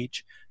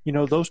sage.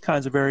 Those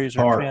kinds of areas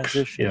are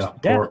transitions.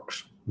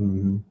 Parks.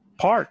 Mm-hmm.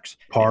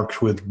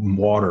 Parks with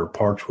water,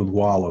 parks with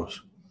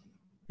wallows.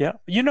 Yeah.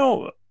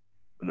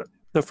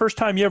 The first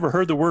time you ever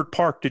heard the word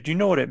park, did you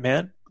know what it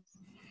meant?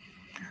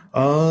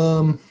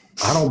 I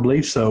don't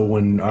believe so.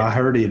 When I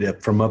heard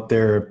it from up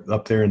there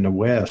in the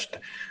West,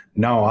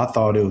 no, I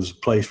thought it was a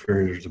place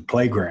where there's a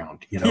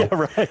playground, Yeah,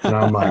 right. And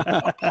I'm like,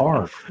 a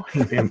park.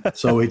 And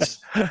so it's,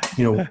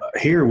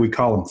 here we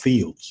call them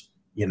fields,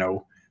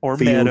 or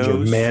fields meadows.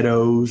 or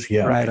meadows.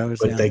 Yeah. Meadows,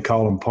 but they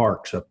call them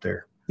parks up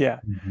there. Yeah.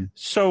 Mm-hmm.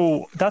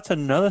 So that's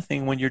another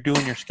thing when you're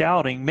doing your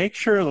scouting. Make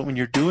sure that when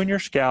you're doing your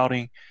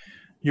scouting,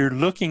 you're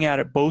looking at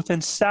it both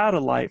in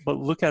satellite, but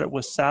look at it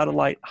with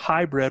satellite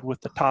hybrid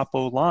with the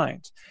topo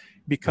lines.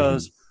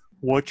 Because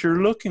what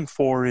you're looking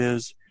for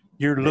is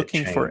you're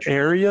looking for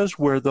areas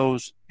where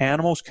those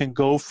animals can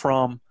go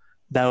from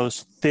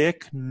those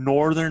thick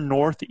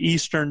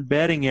northeastern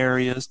bedding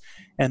areas,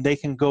 and they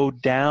can go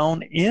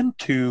down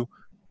into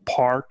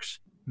parks,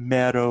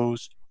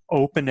 meadows,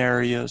 open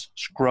areas,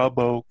 scrub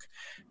oak,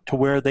 to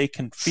where they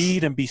can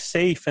feed and be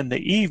safe in the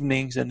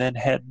evenings and then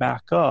head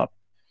back up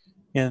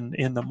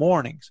in the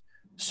mornings.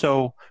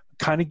 So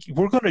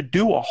we're going to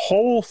do a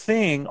whole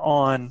thing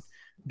on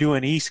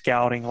doing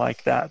e-scouting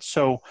like that.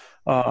 So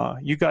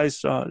you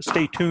guys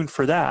stay tuned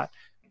for that.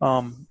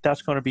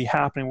 That's going to be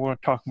happening. We're going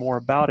to talk more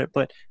about it.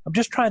 But I'm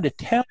just trying to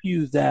tell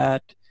you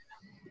that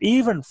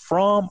even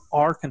from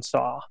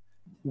Arkansas,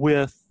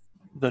 with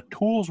the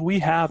tools we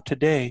have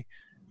today,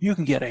 you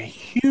can get a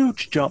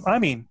huge jump. I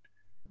mean,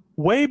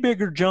 way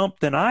bigger jump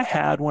than I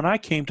had when I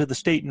came to the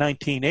state in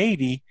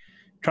 1980,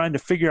 trying to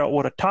figure out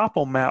what a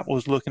topo map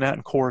was looking at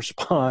and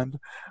correspond.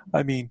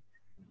 I mean,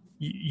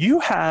 you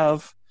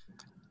have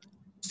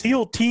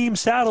SEAL team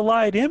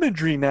satellite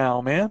imagery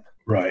now, man.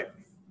 Right.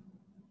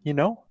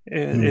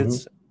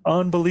 It's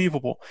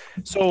unbelievable.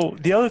 So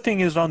the other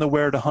thing is on the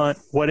where to hunt.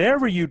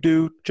 Whatever you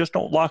do, just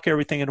don't lock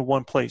everything into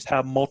one place.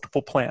 Have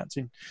multiple plans.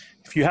 And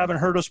if you haven't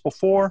heard us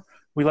before,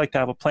 we like to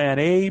have a plan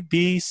A,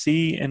 B,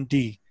 C, and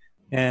D.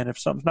 And if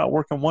something's not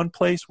working one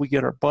place, we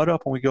get our butt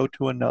up and we go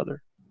to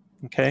another.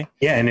 Okay?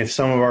 Yeah, and if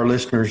some of our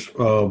listeners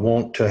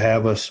want to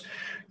have us,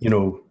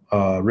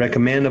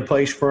 recommend a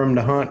place for them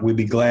to hunt, we'd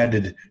be glad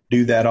to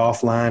do that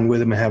offline with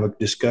them and have a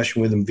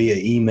discussion with them via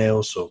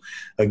email. So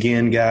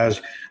again,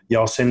 guys,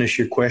 y'all send us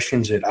your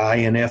questions at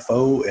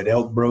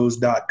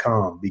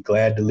info@elkbros.com. Be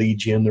glad to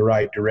lead you in the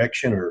right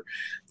direction, or,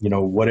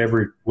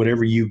 whatever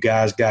you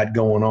guys got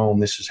going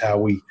on. This is how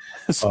we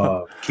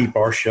keep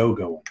our show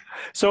going.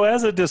 So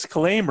as a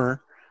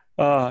disclaimer,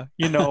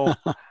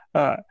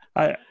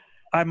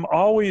 I'm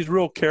always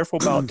real careful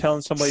about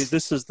telling somebody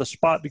this is the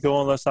spot to go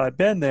unless I've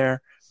been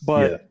there.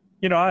 But,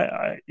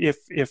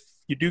 if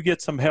you do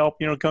get some help,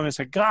 come and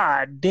say,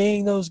 God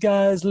dang, those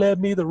guys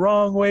led me the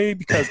wrong way,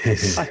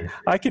 because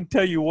I can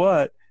tell you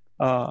what,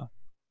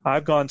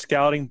 I've gone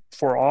scouting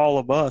for all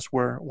of us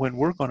when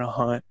we're going to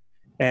hunt,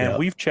 and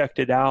we've checked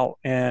it out,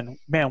 and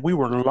man, we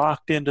were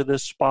locked into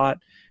this spot,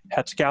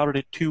 had scouted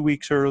it 2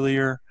 weeks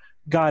earlier,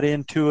 got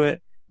into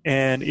it,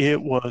 and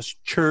it was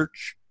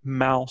church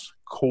mouse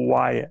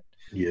quiet.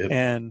 Yep.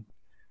 And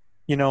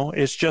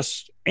it's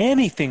just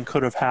anything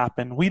could have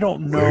happened. We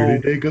don't know. Where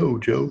did they go,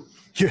 Joe?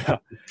 Yeah,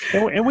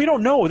 and we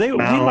don't know.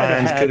 Mountain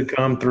lions could have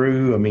come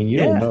through. I mean, you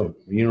don't know.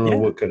 You don't know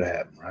what could have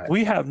happened, right?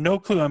 We have no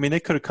clue. I mean, they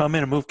could have come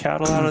in and moved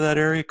cattle out of that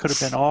area. Could have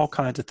been all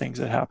kinds of things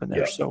that happened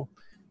there. So,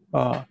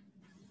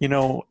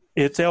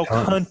 it's elk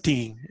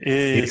hunting.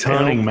 It's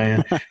hunting,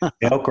 man.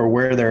 Elk are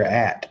where they're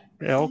at.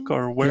 Elk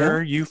are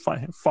where you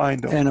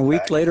find them. And a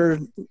week later,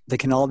 they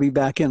can all be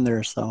back in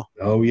there. So.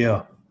 Oh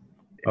yeah.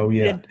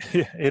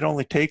 It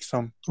only takes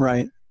them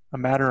a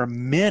matter of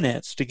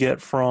minutes to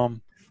get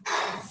from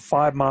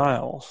 5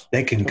 miles.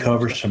 They can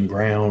cover some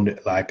ground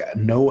like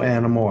no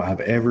animal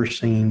I've ever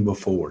seen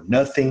before.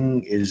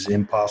 Nothing is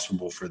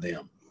impossible for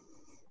them.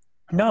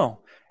 No.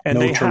 And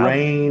no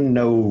terrain,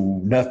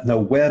 no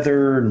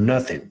weather,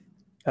 nothing.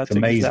 That's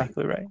amazing.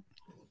 Exactly right.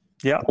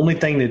 Yeah. Only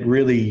thing that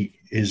really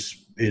is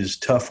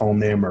tough on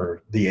them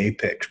are the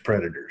apex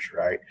predators,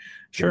 right?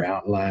 Sure. Your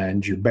mountain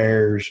lions, your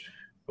bears,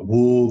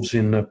 wolves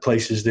in the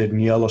places that in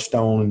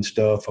Yellowstone and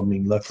stuff. I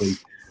mean, luckily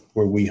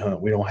where we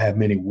hunt, we don't have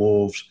many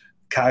wolves.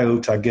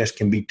 Coyotes, I guess,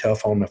 can be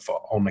tough on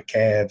the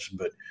calves,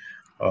 but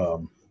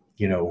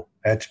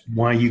that's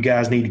why you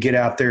guys need to get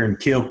out there and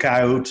kill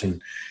coyotes and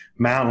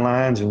mountain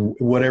lions and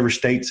whatever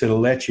states that'll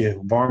let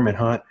you varmint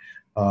hunt.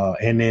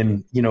 And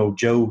then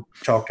Joe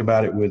talked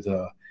about it with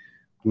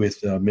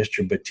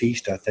Mr.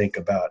 Batiste, I think,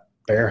 about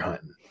bear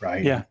hunting,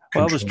 right? Yeah.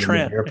 Well, it was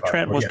Trent.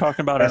 Trent was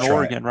talking about in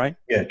Oregon, right?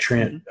 Yeah,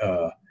 Trent.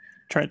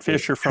 Trent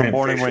Fisher from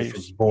Born and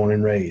Raised. Born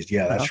and Raised.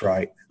 Yeah, that's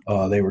right.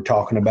 They were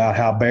talking about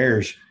how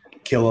bears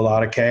kill a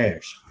lot of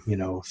calves,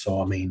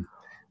 so I mean,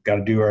 got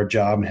to do our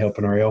job in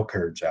helping our elk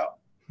herds out.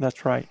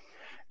 That's right.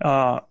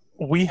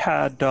 We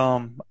had,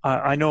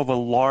 I know of a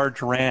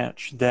large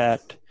ranch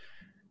that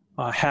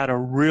had a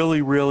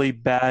really, really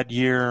bad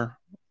year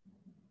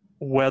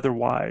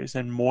weather-wise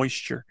and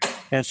moisture.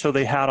 And so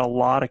they had a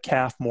lot of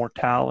calf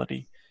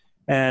mortality.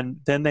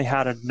 And then they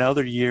had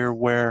another year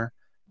where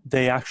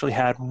they actually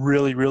had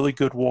really, really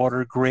good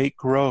water, great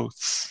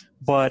growth.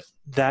 But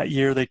that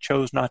year they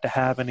chose not to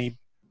have any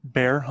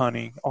bear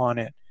hunting on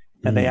it.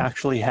 And they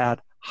actually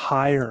had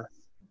higher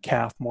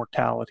calf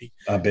mortality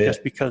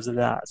just because of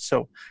that.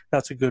 So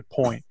that's a good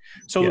point.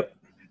 So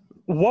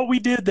what we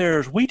did there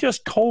is we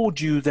just told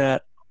you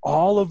that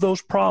all of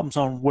those problems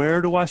on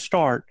where do I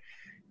start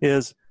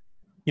is,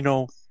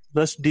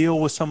 let's deal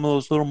with some of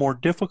those little more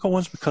difficult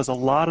ones, because a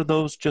lot of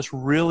those just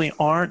really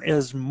aren't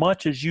as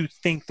much as you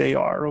think they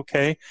are.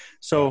 Okay.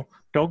 So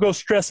don't go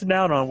stressing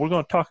out on, we're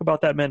going to talk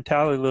about that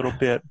mentality a little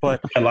bit,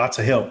 but lots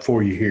of help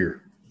for you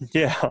here.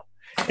 Yeah.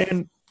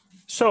 And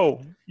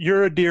so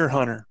you're a deer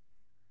hunter.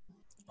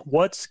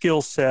 What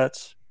skill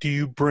sets do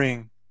you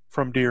bring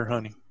from deer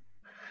hunting?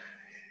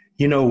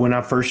 When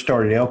I first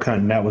started elk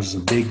hunting, that was a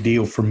big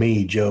deal for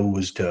me, Joe,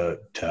 was to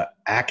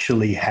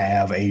actually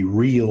have a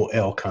real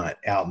elk hunt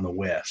out in the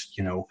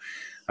West.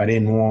 I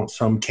didn't want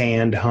some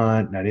canned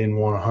hunt, and I didn't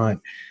want to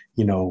hunt,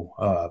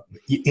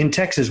 in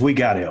Texas, we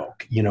got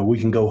elk. We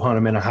can go hunt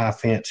them in a high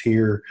fence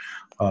here.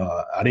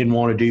 I didn't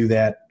want to do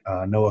that.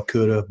 I know I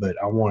could have, but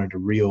I wanted a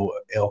real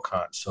elk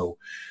hunt. So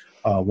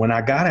when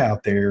I got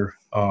out there,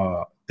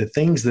 the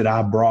things that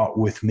I brought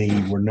with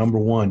me were, number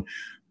one,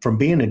 from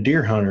being a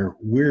deer hunter,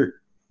 we're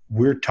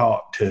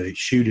taught to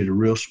shoot at a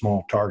real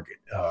small target.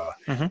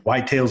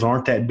 Whitetails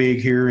aren't that big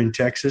here in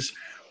Texas.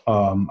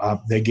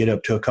 They get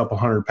up to a couple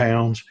 100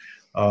 pounds,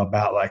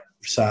 about like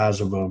the size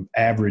of an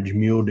average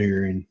mule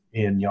deer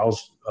in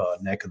y'all's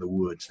neck of the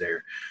woods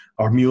there.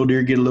 Our mule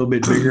deer get a little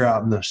bit bigger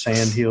out in the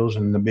sand hills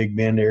and the Big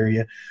Bend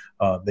area.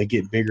 They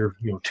get bigger,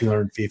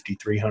 250,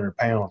 300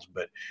 pounds.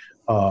 But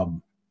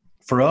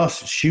for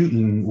us,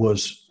 shooting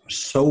was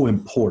so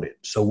important.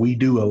 So we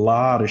do a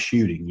lot of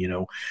shooting.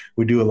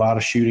 We do a lot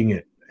of shooting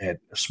at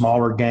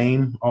smaller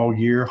game all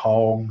year,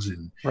 hogs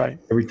and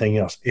everything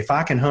else. If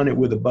I can hunt it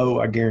with a bow,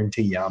 I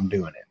guarantee you I'm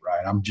doing it,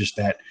 right? I'm just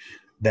that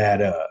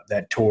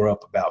tore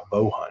up about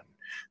bow hunting.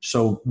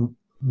 So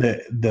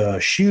the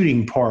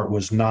shooting part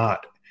was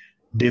not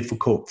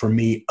difficult for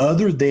me,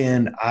 other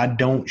than I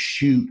don't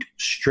shoot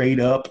straight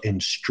up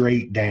and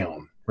straight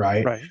down.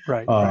 right?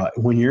 Right.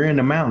 When you're in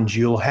the mountains,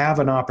 you'll have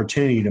an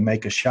opportunity to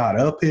make a shot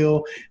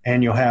uphill,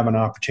 and you'll have an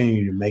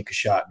opportunity to make a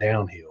shot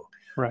downhill.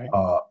 Right.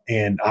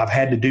 And I've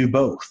had to do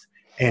both.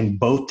 And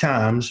both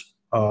times,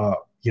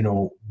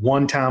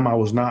 one time I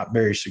was not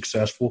very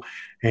successful,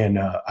 and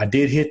I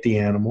did hit the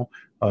animal.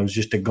 It was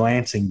just a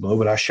glancing blow,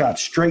 but I shot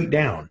straight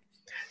down.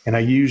 And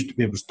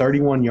it was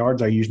 31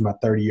 yards. I used my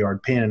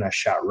 30-yard pin, and I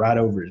shot right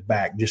over his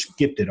back, just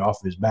skipped it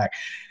off his back.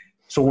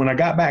 So when I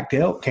got back to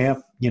elk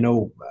camp,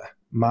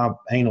 my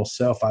anal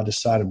self, I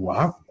decided,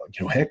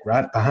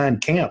 right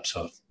behind camp's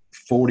a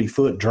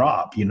 40-foot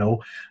drop, I'm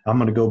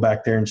going to go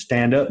back there and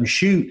stand up and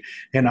shoot.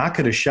 And I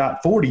could have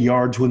shot 40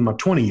 yards with my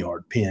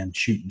 20-yard pin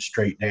shooting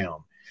straight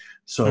down.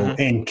 So,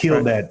 and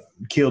killed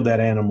that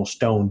animal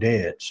stone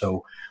dead.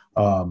 So,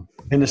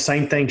 and the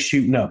same thing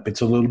shooting up.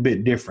 It's a little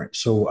bit different.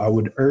 So I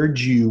would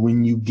urge you,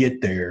 when you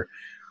get there,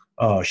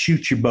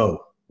 shoot your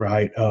bow,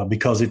 right?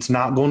 Because it's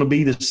not going to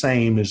be the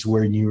same as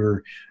where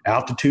your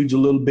altitude's a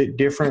little bit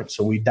different.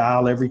 So we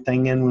dial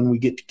everything in when we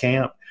get to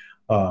camp.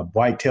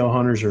 Whitetail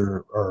hunters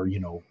are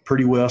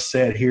pretty well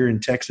set here in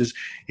Texas.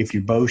 If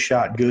your bow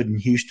shot good in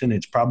Houston,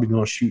 it's probably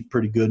going to shoot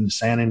pretty good in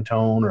San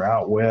Antonio or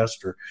out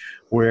west or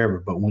wherever.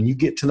 But when you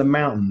get to the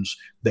mountains,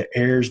 the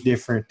air's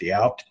different, the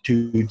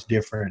altitude's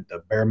different,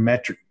 the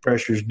barometric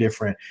pressure's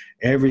different,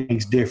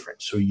 everything's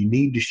different. So you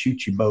need to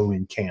shoot your bow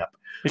in camp.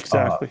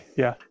 Exactly.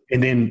 Yeah.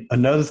 And then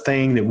another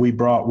thing that we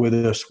brought with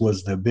us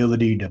was the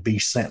ability to be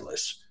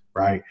scentless,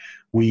 right?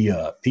 We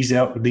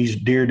these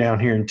deer down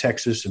here in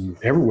Texas and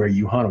everywhere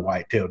you hunt a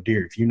white-tailed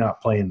deer, if you're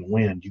not playing the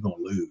wind, you're gonna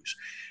lose.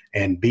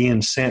 And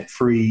being scent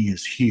free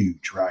is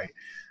huge, right?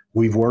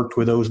 We've worked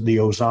with the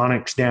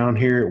ozonics down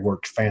here. It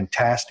works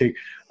fantastic,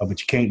 but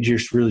you can't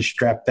just really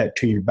strap that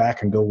to your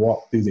back and go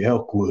walk through the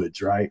elk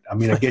woods, right? I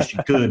mean, I guess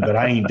you could, but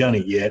I ain't done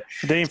it yet.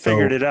 They ain't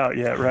figured it out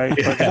yet, right?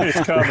 But it's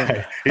coming.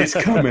 Right. It's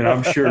coming,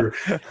 I'm sure.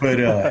 But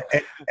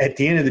at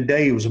the end of the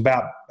day, it was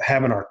about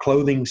having our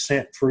clothing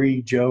scent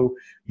free, Joe,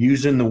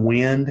 using the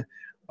wind,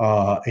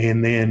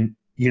 and then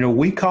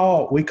we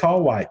call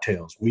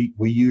whitetails.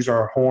 We use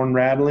our horn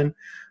rattling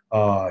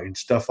and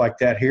stuff like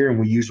that here, and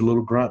we use a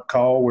little grunt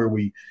call where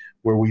we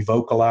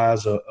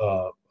vocalize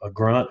a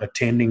grunt, a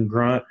tending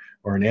grunt,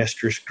 or an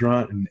estrus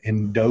grunt,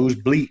 and does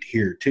bleat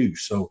here too.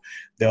 So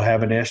they'll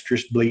have an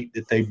estrus bleat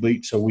that they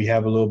bleat. So we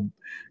have a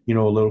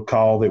little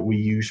call that we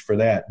use for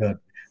that. But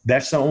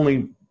that's the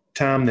only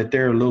time that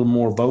they're a little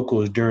more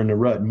vocal is during the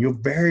rut, and you'll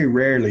very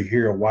rarely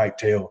hear a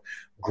whitetail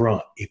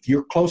grunt. If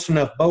you're close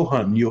enough bow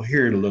hunting, you'll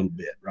hear it a little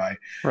bit, right?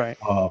 Right.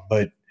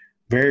 But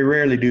very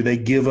rarely do they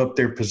give up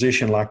their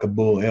position like a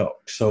bull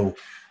elk. So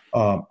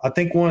I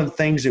think one of the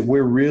things that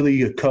we're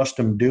really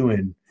accustomed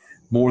doing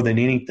more than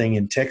anything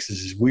in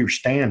Texas is we're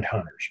stand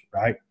hunters,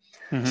 right?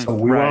 Mm-hmm. So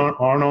we aren't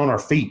on our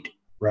feet,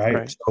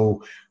 right?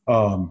 So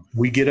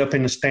we get up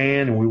in the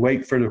stand and we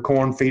wait for the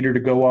corn feeder to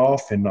go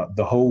off, and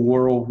the whole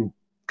world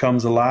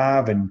comes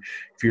alive. And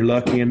if you're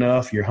lucky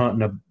enough, you're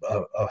hunting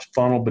a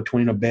funnel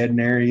between a bedding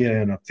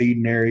area and a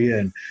feeding area,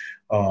 and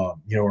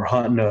or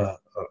hunting a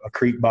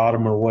creek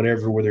bottom or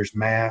whatever where there's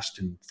mast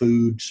and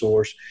food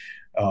source.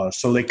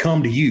 So they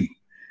come to you,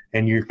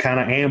 and you're kind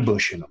of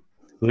ambushing them.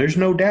 Well, there's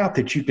no doubt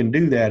that you can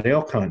do that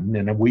elk hunting,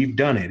 and we've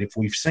done it. If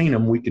we've seen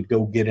them, we could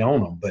go get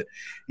on them. But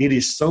it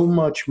is so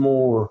much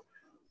more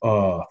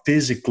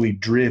physically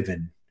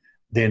driven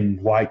than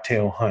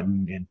whitetail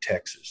hunting in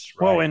Texas.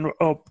 Right? Well,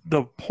 and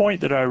the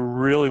point that I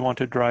really want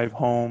to drive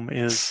home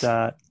is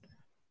that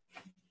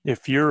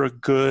if you're a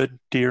good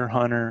deer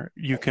hunter,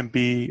 you can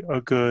be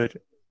a good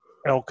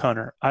elk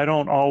hunter. I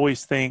don't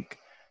always think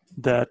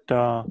that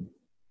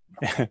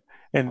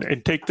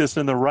and take this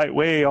in the right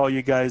way, all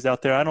you guys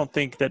out there. I don't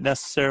think that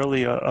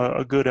necessarily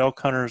a good elk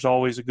hunter is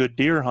always a good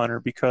deer hunter,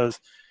 because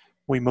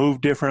we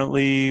move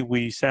differently,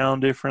 we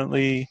sound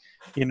differently.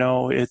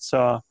 It's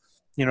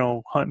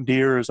hunting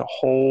deer is a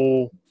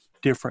whole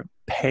different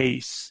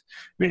pace.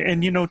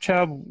 And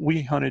Chav,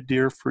 we hunted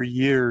deer for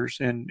years,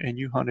 and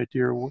you hunted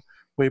deer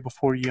way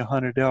before you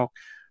hunted elk.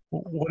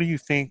 What do you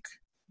think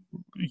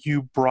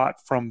you brought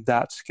from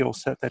that skill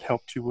set that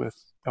helped you with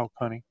elk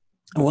hunting?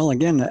 Well,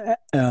 again,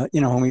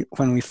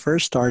 when we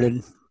first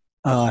started,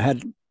 I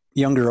had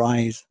younger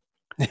eyes.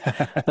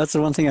 That's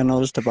the one thing I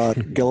noticed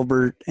about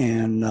Gilbert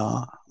and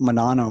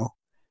Manano,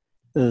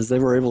 is they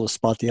were able to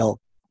spot the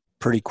elk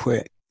pretty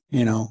quick.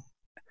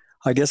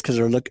 I guess because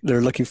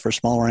they're looking for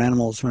smaller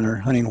animals when they're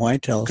hunting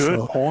whitetails.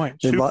 Good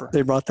point.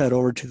 They brought that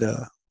over to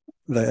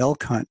the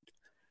elk hunt,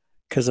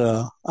 because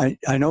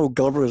I know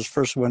Gilbert was the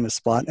first one to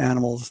spot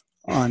animals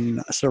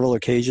on several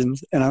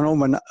occasions, and I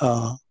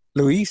know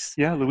Luis.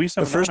 Yeah, Luis.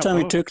 The first time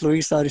he took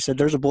Luis out, he said,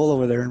 "There's a bull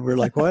over there," and we're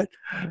like, "What?"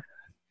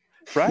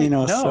 Right.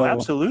 No,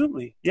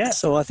 absolutely. Yeah.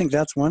 So I think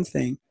that's one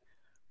thing.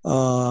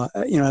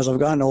 As I've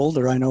gotten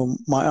older, I know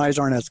my eyes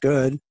aren't as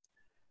good,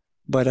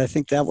 but I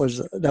think that was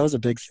a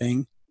big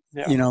thing.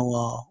 Yeah.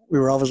 We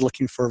were always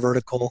looking for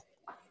vertical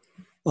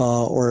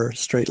or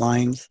straight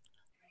lines,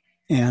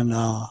 and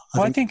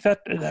I think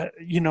that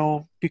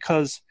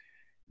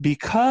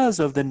because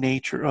of the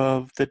nature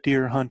of the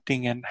deer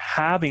hunting and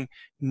having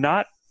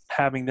not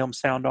having them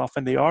sound off,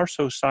 and they are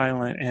so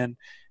silent, and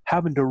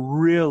having to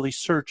really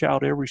search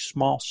out every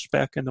small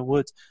speck in the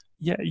woods.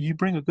 Yeah, you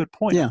bring a good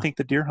point. Yeah. I think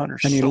the deer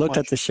hunters And you so looked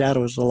much. at the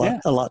shadows a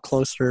lot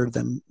closer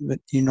than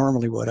you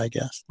normally would, I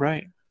guess.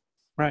 Right.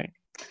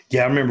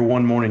 Yeah, I remember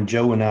one morning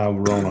Joe and I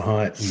were on a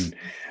hunt, and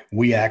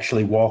we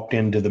actually walked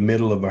into the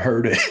middle of a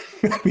herd of,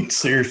 I mean,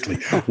 seriously,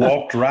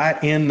 walked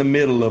right in the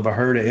middle of a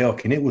herd of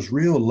elk, and it was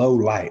real low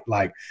light.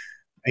 Like,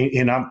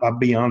 and I'll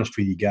be honest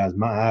with you guys,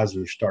 my eyes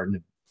are starting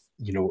to,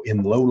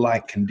 in low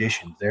light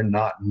conditions, they're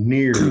not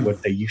near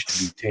what they used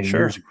to be 10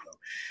 years ago.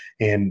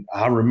 And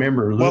I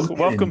remember looking.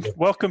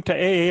 Welcome to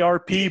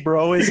AARP,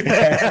 bro.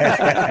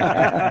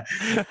 I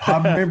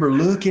remember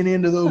looking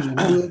into those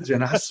woods,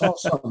 and I saw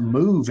something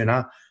move, and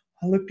I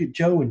looked at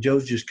Joe, and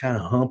Joe's just kind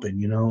of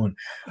humping, and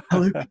I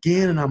looked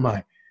again, and I'm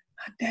like,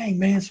 dang,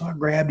 man. So I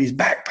grabbed his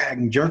backpack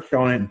and jerked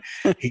on it,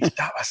 and he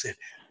stopped. I said,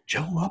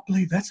 Joe, I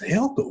believe that's an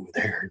elk over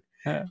there.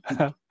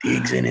 He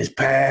digs in his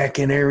pack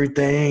and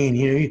everything, and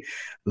he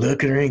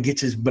looking around,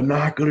 gets his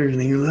binoculars,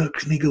 and he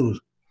looks, and he goes,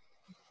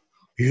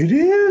 it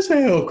is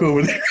elk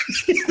over there.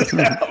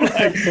 I'm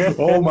like,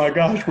 oh my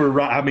gosh, we're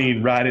right. I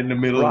mean, right in the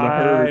middle of the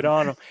herd. Right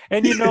on them.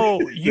 And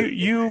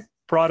you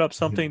brought up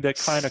something that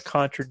kind of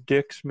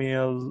contradicts me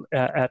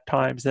at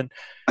times. And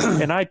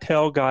I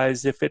tell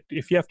guys, if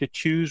you have to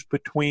choose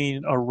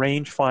between a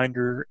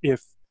rangefinder,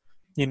 if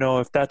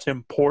that's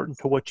important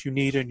to what you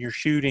need in your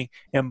shooting,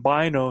 and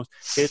binos,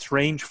 it's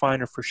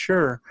rangefinder for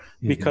sure.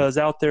 Because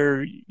out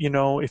there,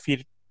 if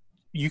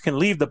you can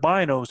leave the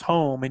binos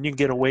home and you can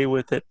get away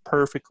with it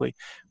perfectly.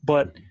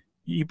 But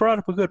you brought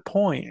up a good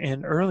point.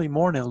 In early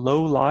morning,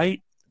 low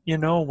light,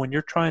 when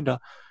you're trying to,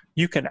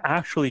 you can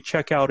actually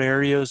check out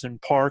areas and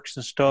parks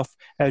and stuff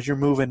as you're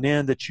moving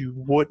in that you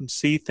wouldn't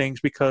see things,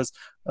 because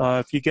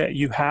if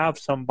you have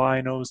some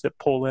binos that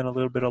pull in a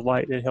little bit of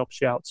light, it helps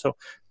you out. So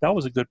that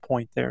was a good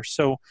point there.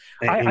 So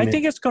I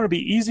think it's going to be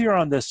easier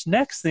on this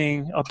next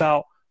thing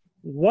about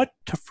what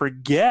to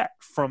forget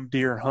from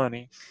deer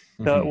hunting.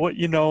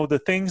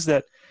 The things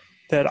that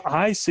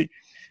I see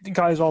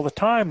guys all the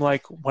time,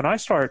 like when I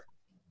start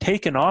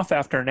taking off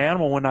after an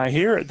animal, when I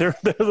hear it, they're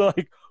like,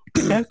 what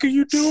the heck are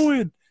you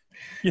doing?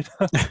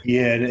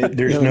 Yeah,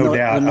 there's no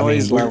doubt. The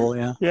noise level,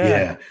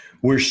 yeah.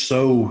 We're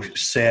so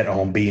set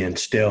on being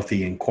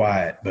stealthy and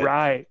quiet. But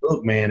right.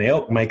 Look, man,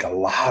 elk make a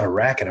lot of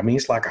racket. I mean,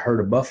 it's like a herd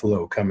of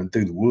buffalo coming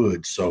through the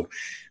woods. So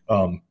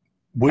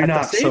we're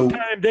not so. At the same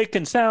time, they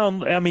can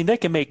sound. I mean, they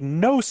can make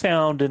no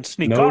sound and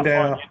sneak off on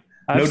you.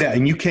 No doubt,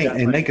 and you can't,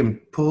 and they can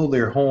pull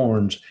their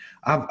horns.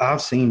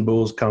 I've seen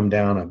bulls come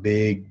down a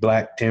big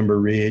black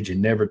timber ridge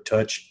and never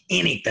touch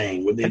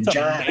anything with their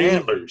giant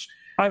antlers.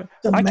 I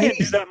can't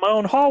do that in my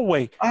own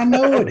hallway. I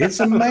know it. It's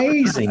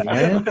amazing,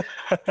 man.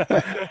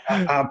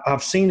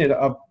 I've seen it.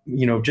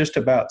 Just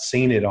about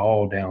seen it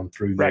all down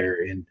through there.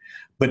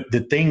 But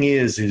the thing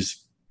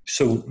is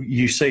so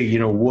you say,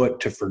 what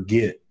to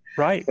forget.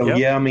 Right. So,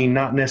 yeah, I mean,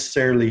 not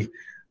necessarily.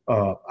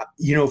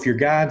 If your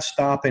guide's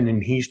stopping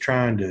and he's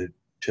trying to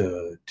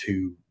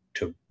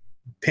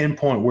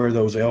pinpoint where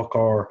those elk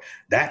are,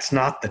 that's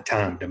not the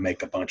time to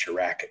make a bunch of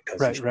racket,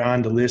 because he's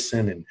trying to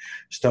listen and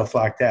stuff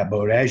like that.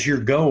 But as you're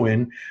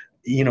going,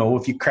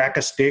 if you crack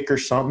a stick or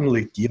something,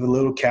 like give a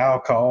little cow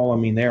call. I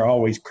mean, they're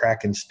always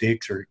cracking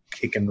sticks or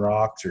kicking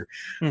rocks or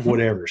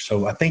whatever.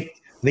 So I think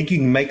you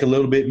can make a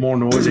little bit more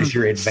noise as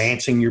you're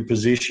advancing your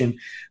position.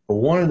 But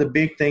one of the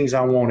big things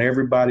I want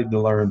everybody to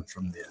learn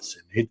from this,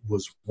 and it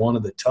was one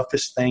of the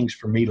toughest things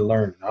for me to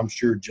learn, and I'm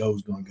sure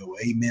Joe's going to go,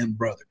 amen,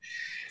 brother,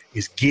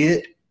 is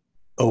get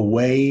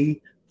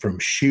away from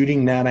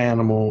shooting that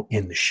animal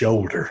in the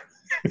shoulder.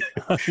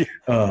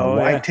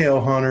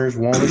 Whitetail hunters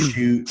want to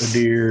shoot a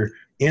deer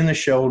in the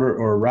shoulder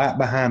or right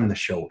behind the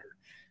shoulder.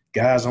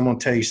 Guys, I'm going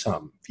to tell you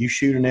something. If you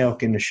shoot an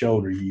elk in the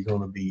shoulder, you're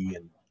going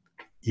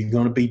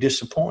to be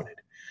disappointed.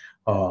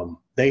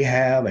 They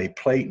have a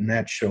plate in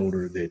that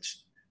shoulder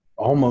that's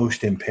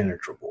almost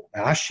impenetrable.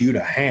 Now, I shoot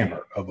a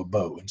hammer of a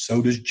bow, and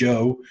so does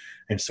Joe,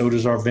 and so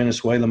does our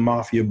Venezuelan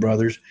Mafia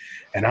brothers.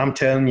 And I'm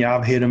telling you,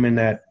 I've hit them in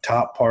that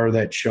top part of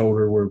that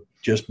shoulder, where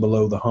just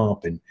below the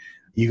hump, and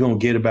you're going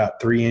to get about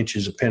 3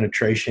 inches of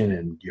penetration,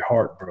 and your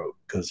heart broke,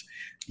 because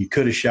you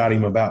could have shot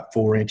him about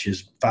 5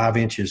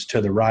 inches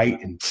to the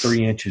right and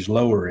 3 inches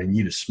lower, and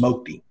you'd have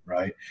smoked him,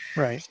 right?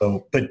 Right.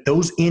 So, but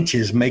those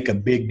inches make a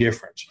big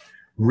difference.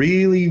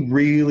 Really,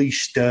 really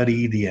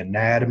study the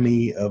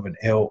anatomy of an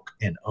elk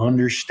and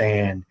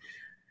understand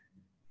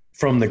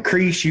from the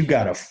crease, you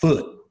got a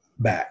foot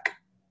back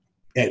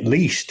at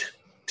least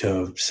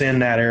to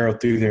send that arrow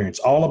through there. It's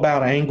all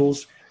about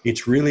angles.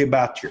 It's really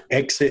about your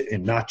exit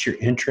and not your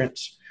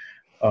entrance.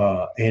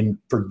 And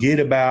forget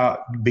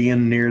about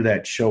being near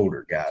that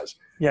shoulder, guys.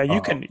 Yeah,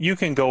 you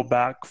can go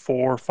back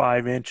 4 or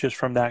 5 inches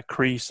from that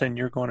crease, and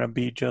you're going to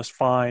be just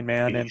fine,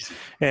 man.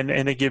 And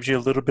it gives you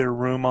a little bit of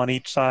room on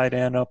each side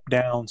and up,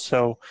 down.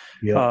 So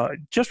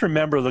just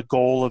remember the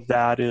goal of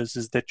that is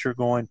that you're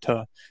going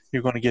to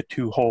get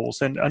 2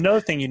 holes. And another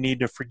thing you need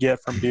to forget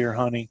from deer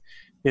hunting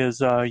is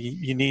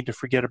you need to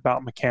forget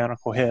about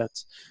mechanical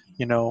heads.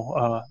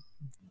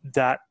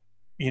 That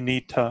you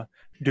need to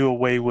do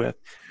away with.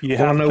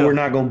 I know we're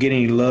not going to get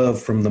any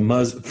love from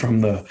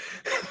from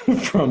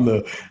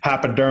the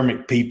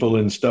hypodermic people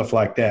and stuff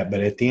like that.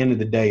 But at the end of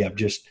the day,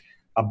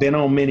 I've been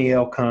on many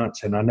elk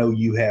hunts, and I know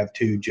you have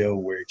too, Joe,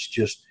 where it's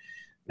just,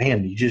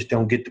 man, you just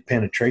don't get the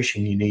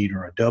penetration you need,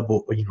 or a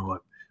double,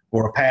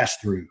 or a pass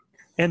through.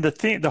 And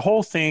the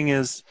whole thing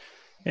is,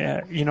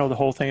 the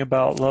whole thing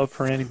about love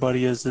for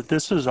anybody is that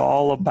this is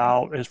all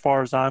about, as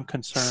far as I'm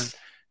concerned,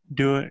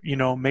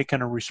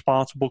 making a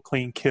responsible,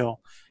 clean kill.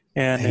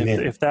 And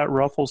if that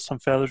ruffles some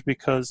feathers,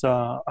 because it's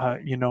our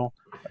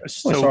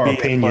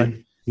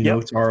opinion.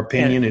 It's our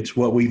opinion. It's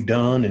what we've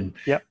done, and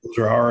those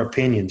are our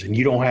opinions. And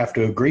you don't have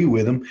to agree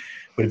with them.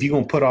 But if you're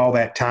going to put all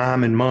that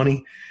time and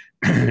money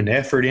and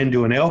effort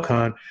into an elk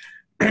hunt,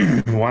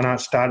 why not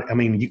start? I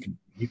mean, you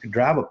could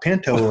drive a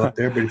Pinto up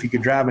there, but if you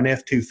could drive an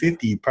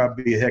F-250, you'd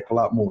probably be a heck of a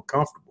lot more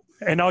comfortable.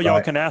 And now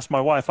y'all can ask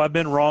my wife. I've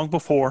been wrong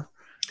before.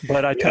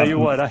 But I tell you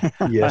what, I've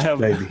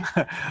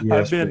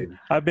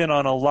been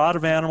on a lot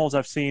of animals.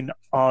 I've seen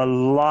a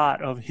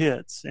lot of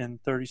hits in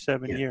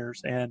 37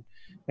 years, and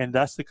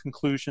that's the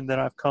conclusion that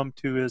I've come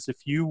to is if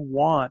you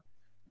want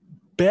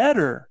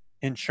better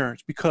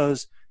insurance,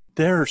 because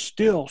there are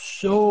still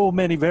so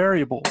many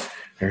variables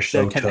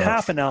that can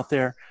happen out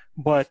there,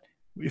 but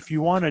if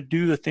you want to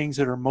do the things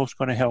that are most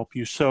going to help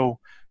you, so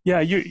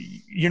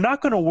you're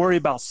not going to worry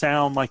about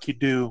sound like you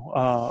do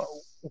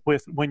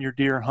when you're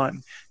deer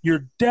hunting.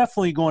 You're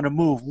definitely going to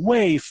move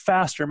way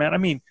faster, man. I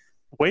mean,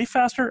 way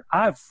faster.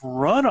 I've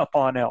run up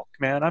on elk,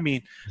 man. I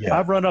mean,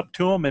 I've run up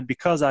to them, and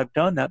because I've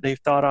done that, they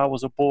thought I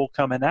was a bull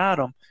coming at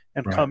them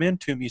and come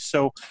into me.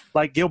 So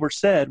like Gilbert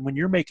said, when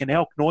you're making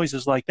elk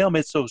noises like them,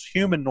 it's those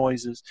human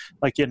noises,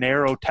 like an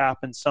arrow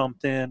tapping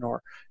something,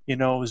 or,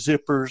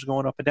 zippers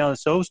going up and down.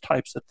 It's those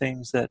types of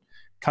things that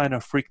kind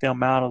of freak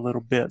them out a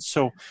little bit.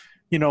 So,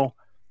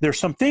 there's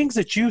some things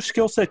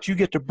skill sets you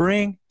get to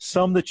bring,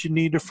 some that you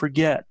need to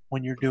forget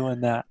when you're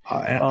doing that.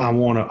 I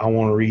want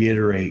to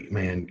reiterate,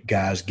 man,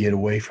 guys, get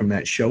away from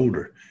that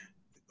shoulder.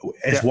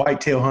 As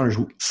whitetail hunters,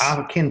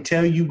 I can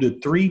tell you the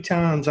 3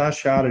 times I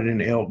shot at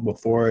an elk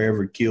before I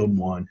ever killed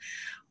one,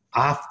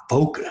 I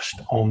focused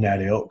on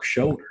that elk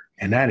shoulder,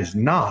 and that is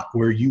not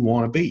where you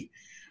want to be.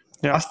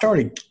 Yeah.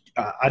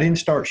 I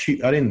didn't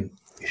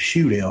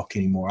shoot elk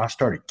anymore. I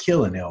started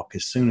killing elk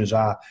as soon as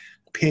I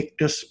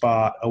picked a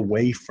spot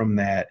away from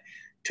that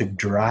to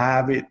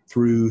drive it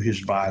through his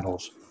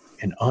vitals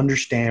and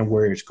understand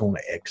where it's going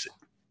to exit.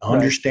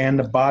 Understand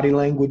the body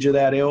language of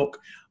that elk,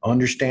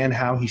 understand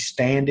how he's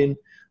standing,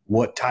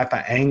 what type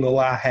of angle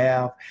I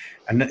have.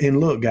 And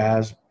look,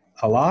 guys,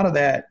 a lot of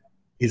that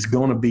is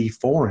going to be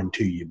foreign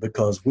to you,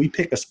 because we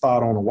pick a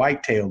spot on a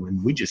whitetail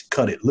and we just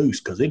cut it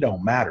loose because it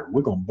don't matter.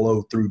 We're going to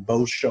blow through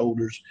both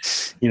shoulders.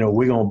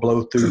 We're going to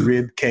blow through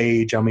rib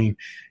cage. I mean,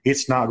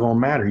 it's not going to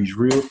matter. He's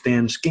real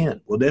thin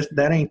skinned. Well,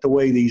 that ain't the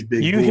way these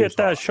big bulls hit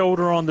that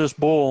shoulder on this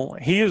bull,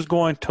 he's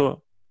going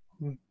to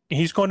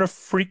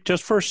freak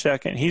just for a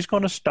second. He's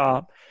going to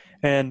stop,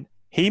 and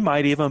he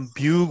might even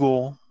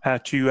bugle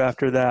at you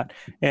after that,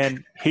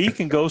 and he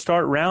can go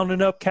start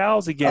rounding up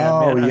cows again.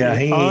 Oh, man. Yeah,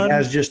 he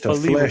has just a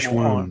flesh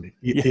wound.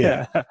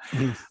 Yeah.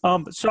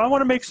 So I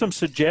want to make some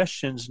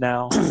suggestions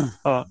now.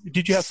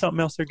 Did you have something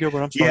else there,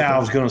 Gilbert? I'm sorry. Yeah, I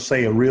was going to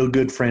say a real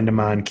good friend of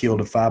mine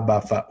killed a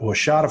 5x5,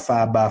 shot a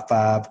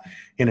 5x5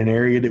 in an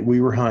area that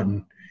we were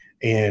hunting,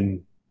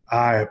 and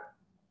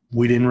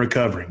we didn't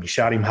recover him. He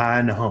shot him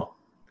high in the hump,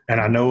 and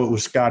I know it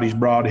was Scotty's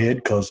broadhead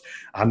because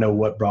I know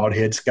what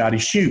broadhead Scotty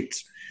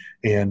shoots.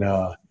 And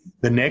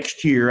the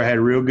next year, I had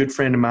a real good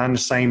friend of mine in the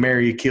same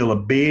area kill a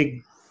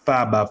big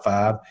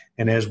 5x5.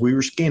 And as we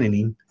were skinning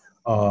him,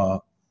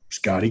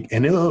 Scotty,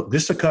 and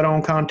this is a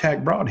cut-on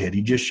contact broadhead.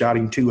 He just shot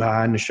him too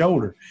high in the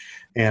shoulder.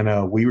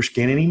 And we were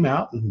skinning him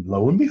out, and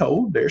lo and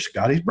behold, there's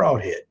Scotty's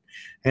broadhead.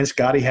 And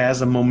Scotty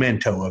has a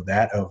memento of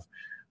that, of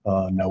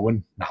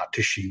knowing not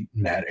to shoot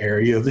in that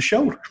area of the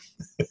shoulder.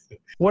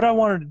 What I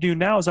wanted to do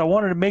now is I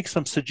wanted to make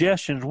some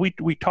suggestions.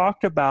 We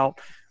talked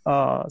about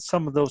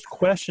some of those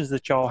questions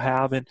that y'all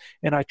have, and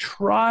I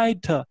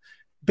tried to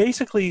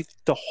basically,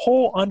 the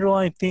whole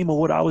underlying theme of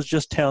what I was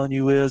just telling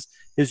you is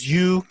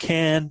you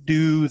can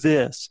do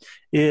this.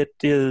 It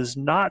is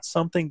not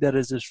something that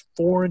is as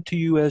foreign to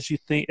you as you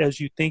think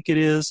it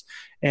is.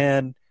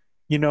 And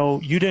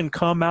you didn't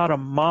come out of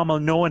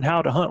mama knowing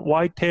how to hunt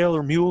whitetail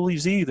or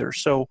muleys either.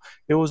 So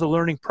it was a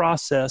learning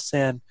process,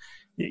 and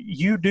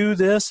you do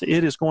this,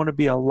 it is going to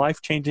be a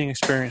life-changing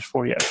experience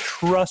for you.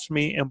 Trust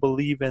me and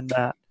believe in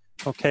that.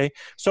 Okay,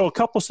 so a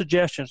couple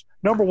suggestions.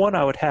 Number one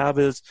I would have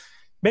is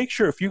make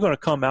sure if you're going to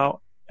come out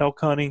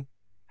elk hunting,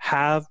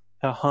 have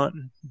a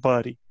hunting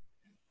buddy,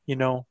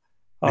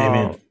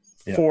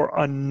 for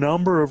a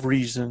number of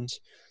reasons.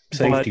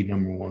 Safety,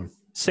 number one.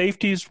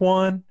 Safety is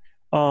one.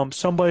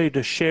 Somebody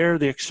to share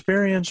the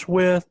experience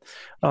with.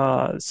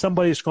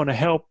 Somebody's going to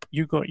help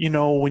you go,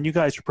 when you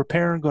guys are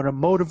preparing, going to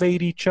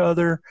motivate each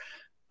other.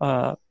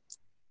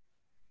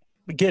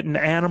 Getting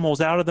animals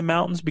out of the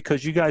mountains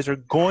because you guys are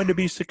going to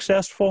be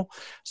successful.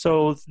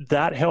 So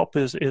that help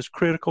is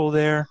critical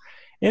there.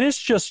 And it's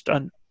just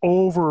an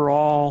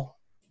overall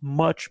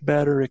much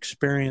better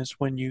experience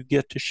when you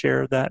get to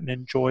share that and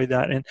enjoy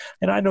that. And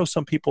I know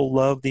some people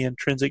love the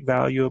intrinsic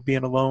value of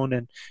being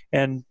alone,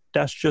 and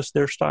that's just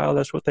their style.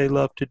 That's what they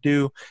love to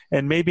do.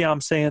 And maybe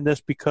I'm saying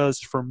this because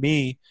for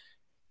me,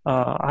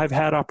 I've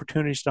had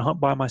opportunities to hunt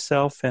by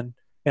myself, and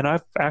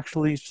I've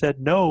actually said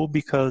no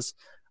because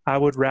I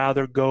would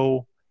rather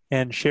go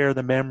and share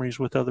the memories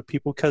with other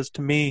people, because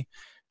to me,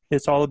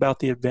 it's all about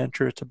the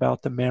adventure. It's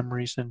about the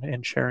memories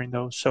and sharing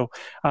those. So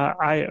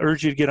I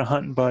urge you to get a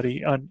hunting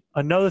buddy.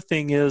 Another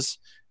thing is,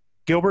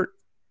 Gilbert,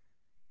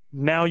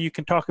 now you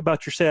can talk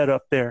about your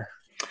setup there.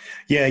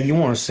 Yeah, you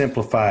want to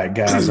simplify it,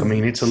 guys. I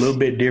mean, it's a little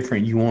bit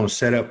different. You want to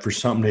set up for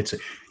something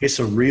it's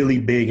a really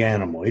big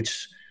animal.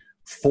 It's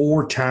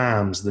 4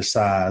 times the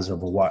size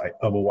of a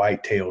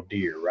white-tailed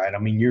deer, right? I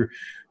mean, you're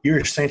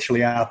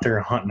essentially out there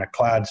hunting a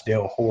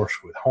Clydesdale horse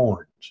with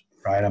horns,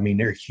 right? I mean,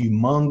 they're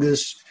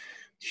humongous,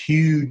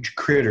 huge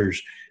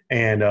critters,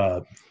 and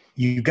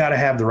you got to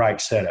have the right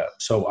setup.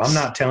 So I'm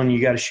not telling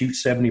you got to shoot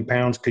 70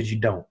 pounds, because you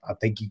don't. I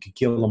think you could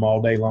kill them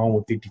all day long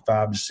with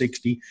 55 to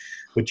 60,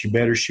 but you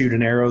better shoot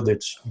an arrow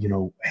that's,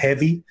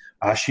 heavy.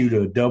 I shoot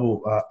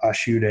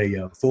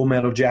a full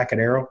metal jacket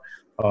arrow.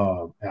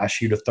 I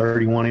shoot a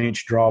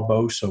 31-inch draw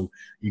bow, so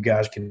you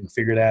guys can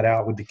figure that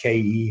out with the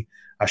KE.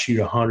 I shoot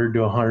 100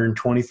 to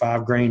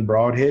 125 grain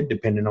broadhead,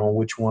 depending on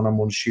which one I'm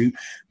going to shoot.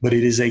 But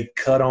it is a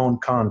cut-on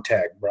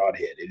contact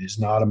broadhead. It is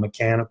not a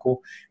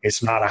mechanical.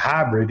 It's not a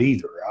hybrid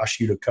either. I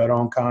shoot a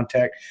cut-on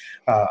contact.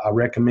 I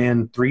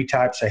recommend 3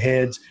 types of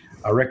heads.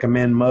 I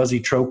recommend Muzzy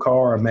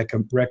Trocar. I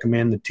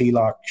recommend the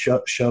T-Lock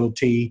Shuttle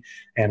T,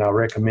 and I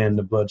recommend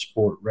the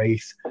Bloodsport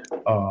Wraith.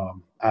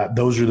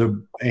 Those are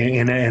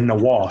and the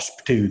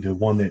Wasp too, the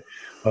one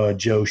that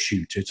Joe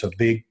shoots. It's a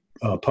big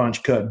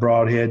punch cut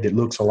broadhead that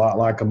looks a lot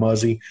like a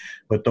Muzzy,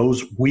 but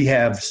we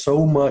have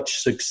so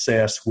much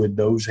success with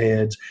those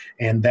heads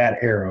and that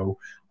arrow.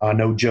 I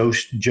know Joe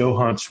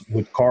hunts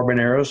with carbon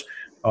arrows.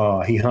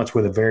 He hunts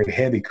with a very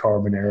heavy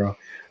carbon arrow,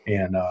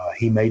 and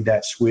he made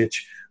that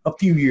switch a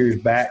few years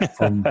back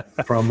from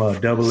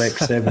double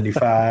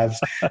X75s.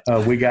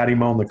 We got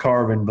him on the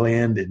carbon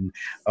blend, and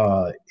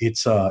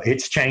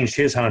it's changed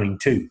his hunting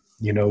too.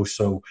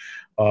 So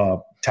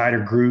tighter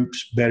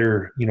groups,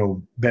 better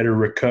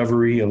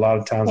recovery. A lot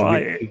of times,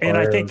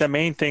 I think the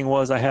main thing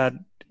was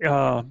I'm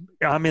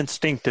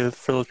instinctive,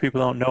 for those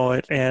people who don't know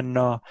it, and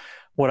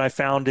what I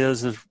found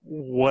is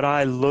what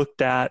I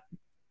looked at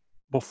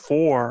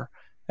before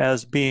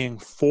as being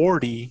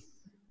 40,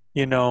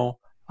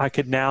 I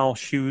could now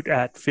shoot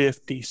at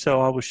 50.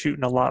 So I was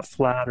shooting a lot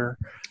flatter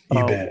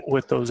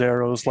with those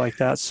arrows like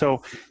that.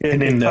 So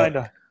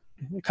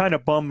it kind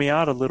of bummed me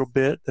out a little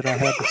bit that I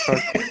had to start.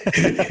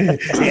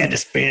 He had to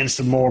spend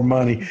some more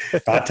money.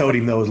 I told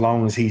him, though, as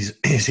long as he's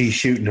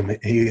shooting them,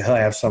 he'll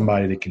have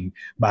somebody that can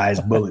buy his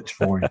bullets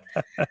for him.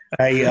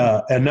 Hey,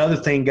 another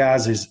thing,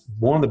 guys, is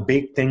one of the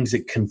big things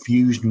that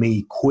confused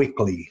me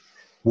quickly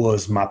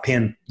was my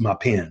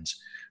pins.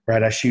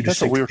 Right, I shoot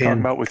That's a 6-pin. What we were talking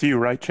about with you,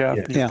 right, Chap?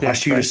 Yeah. I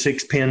shoot a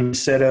 6-pin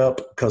setup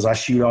because I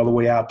shoot all the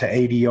way out to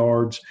 80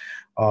 yards.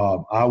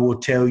 I will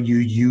tell you,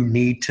 you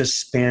need to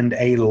spend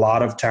a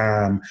lot of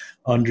time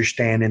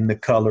understanding the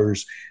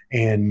colors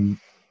and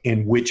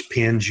in which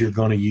pins you're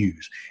going to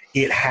use.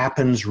 It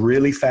happens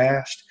really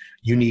fast.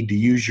 You need to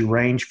use your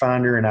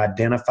rangefinder and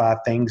identify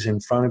things in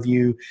front of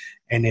you,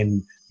 and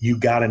then you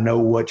got to know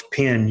which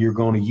pin you're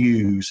going to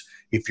use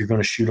if you're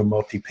going to shoot a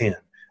multi-pin.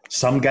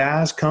 Some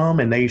guys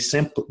come and they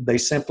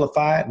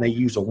simplify it and they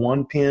use a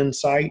 1-pin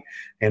sight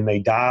and they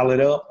dial it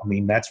up. I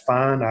mean, that's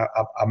fine. I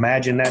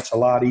imagine that's a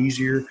lot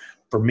easier.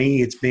 For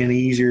me, it's been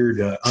easier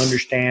to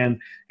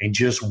understand and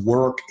just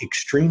work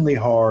extremely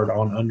hard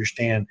on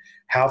understand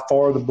how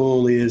far the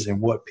bull is and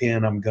what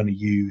pin I'm going to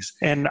use.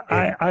 And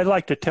I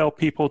like to tell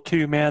people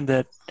too, man,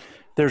 that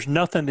there's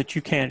nothing that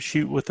you can't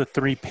shoot with a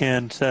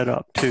 3-pin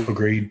setup too.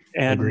 Agreed.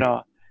 And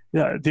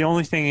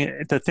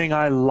the thing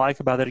I like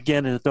about it,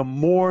 again, is the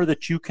more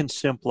that you can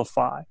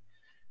simplify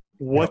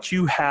what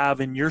you have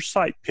in your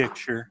sight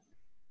picture,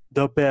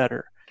 the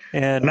better.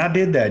 And I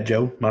did that,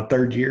 Joe, my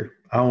 3rd year.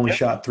 I only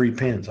shot 3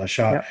 pins. I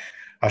shot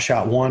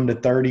 1 to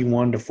 30,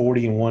 1 to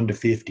 40, and 1 to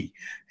 50.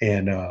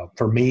 And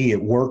for me,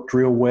 it worked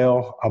real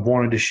well. I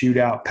wanted to shoot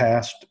out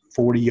past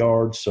 40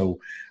 yards, so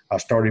I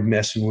started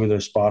messing with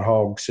a Spot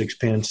Hogg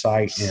 6-pin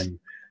sight and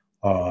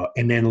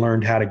then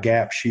learned how to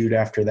gap shoot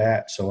after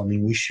that. So, I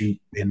mean, we shoot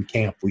in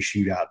camp, we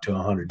shoot out to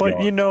 100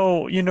 but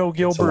yards.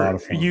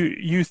 Gilbert,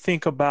 you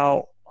think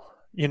about,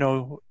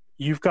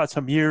 you've got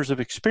some years of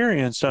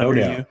experience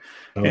under you.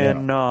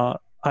 No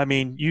doubt. I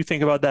mean, you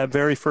think about that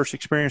very first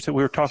experience that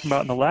we were talking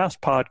about in the last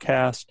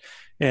podcast,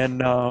 and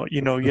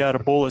you had a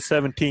bull at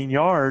 17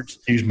 yards.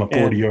 Use my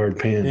 40-yard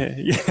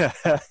pin.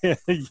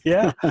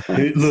 Yeah.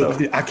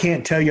 Look, I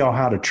can't tell y'all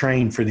how to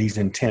train for these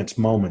intense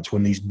moments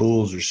when these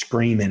bulls are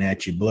screaming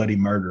at you bloody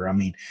murder. I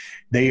mean,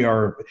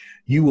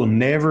 you will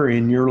never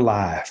in your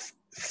life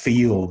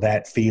feel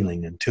that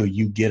feeling until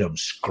you get them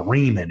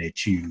screaming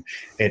at you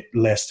at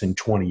less than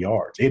 20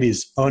 yards. It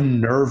is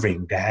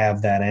unnerving to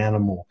have that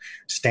animal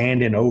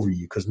standing over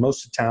you, because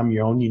most of the time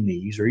you're on your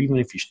knees, or even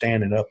if you're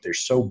standing up, they're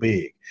so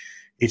big.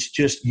 It's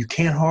just, you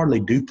can't hardly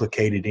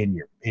duplicate it in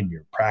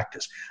your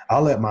practice.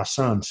 I'll let my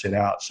son sit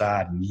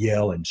outside and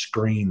yell and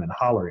scream and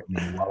holler at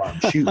me while I'm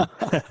shooting,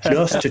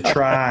 just to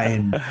try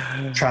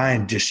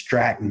and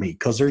distract me,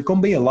 because there's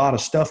going to be a lot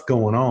of stuff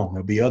going on.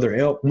 There'll be other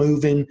elk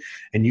moving,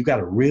 and you got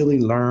to really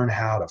learn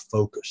how to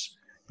focus.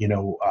 You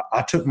know,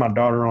 I took my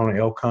daughter on an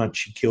elk hunt.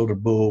 She killed a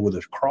bull with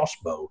a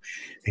crossbow,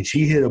 and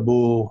she hit a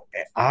bull.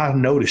 I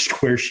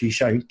noticed where she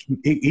shot.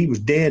 He was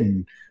dead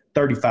in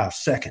 35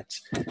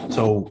 seconds.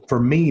 So for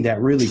me, that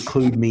really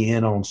clued me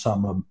in on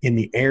something in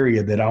the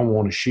area that I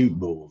want to shoot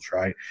bulls,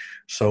 right?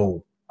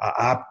 So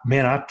I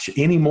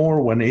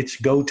anymore when it's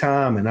go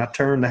time and I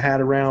turn the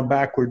hat around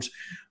backwards,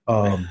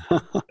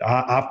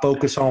 I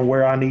focus on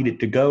where I need it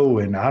to go,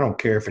 and I don't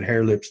care if it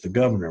hair lips the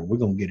governor. We're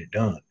gonna get it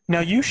done.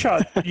 Now you've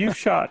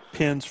shot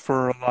pins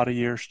for a lot of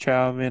years,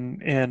 Chav,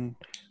 and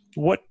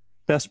what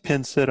best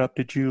pin setup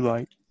did you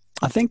like?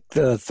 I think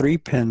the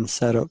 3-pin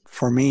setup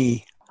for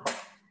me,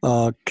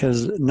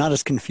 because not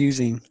as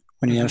confusing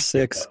when you have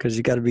 6, because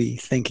you got to be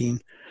thinking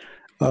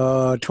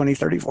 20,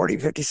 30, 40,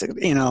 50,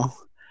 60, you know.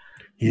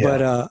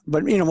 Yeah.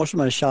 But you know, most of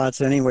my shots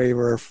anyway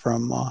were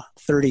from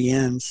 30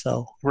 in,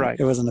 so right.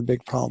 It wasn't a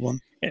big problem.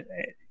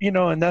 You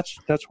know, and that's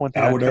one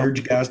thing I would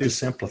urge guys to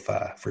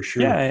simplify, for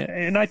sure. Yeah,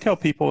 and I tell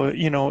people,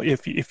 you know,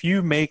 if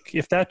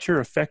that's your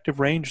effective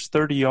range,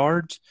 30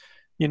 yards,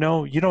 you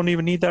know, you don't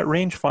even need that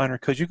rangefinder,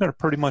 because you're going to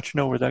pretty much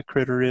know where that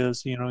critter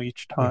is, you know,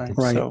 each time.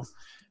 Right.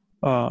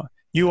 So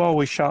you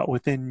always shot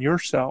within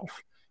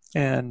yourself,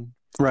 and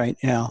right.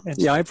 Yeah.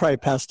 Yeah. I probably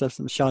passed up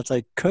some shots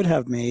I could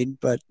have made,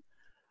 but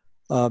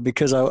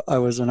because I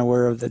was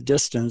unaware of the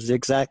distance, the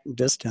exact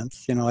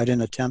distance, you know, I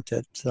didn't attempt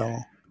it. So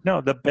no,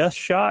 the best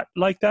shot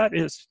like that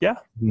is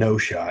no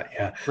shot.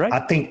 Yeah. Right. I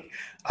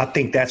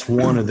think that's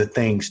one of the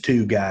things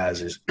too,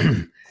 guys, is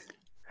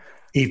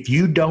if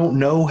you don't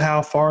know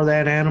how far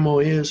that animal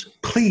is,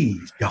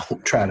 please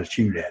don't try to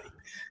shoot at him.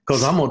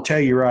 Because I'm going to tell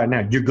you right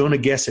now, you're going to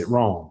guess it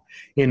wrong.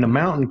 In the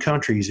mountain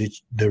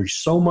countries, there's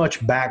so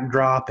much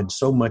backdrop and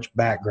so much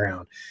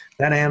background.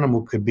 That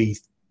animal could be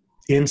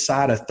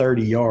inside of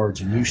 30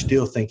 yards and you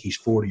still think he's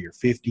 40 or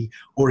 50,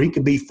 or he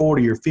could be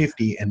 40 or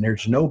 50 and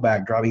there's no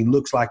backdrop. He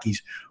looks like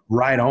he's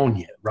right on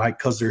you, right?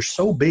 Because they're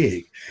so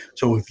big.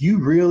 So if you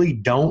really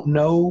don't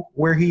know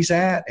where he's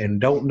at and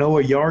don't know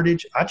a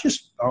yardage, I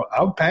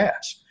would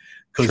pass.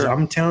 Because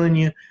I'm telling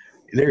you,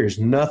 there is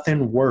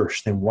nothing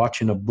worse than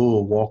watching a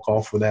bull walk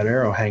off with that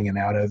arrow hanging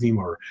out of him,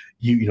 or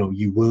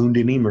you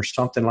wounded him or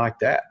something like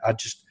that.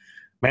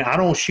 I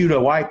don't shoot a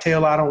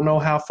whitetail. I don't know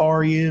how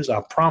far he is.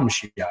 I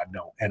promise you I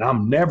don't. And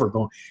I'm never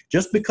going –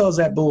 just because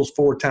that bull's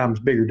 4 times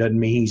bigger doesn't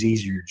mean he's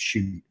easier to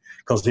shoot,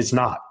 because it's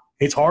not.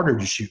 It's harder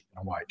to shoot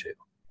than a whitetail.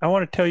 I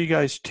want to tell you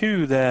guys,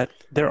 too, that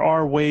there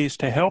are ways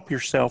to help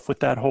yourself with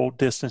that whole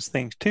distance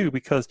thing, too,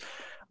 because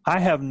I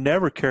have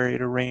never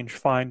carried a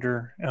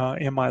rangefinder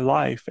in my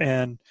life,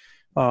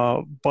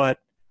 but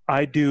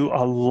I do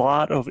a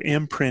lot of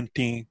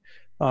imprinting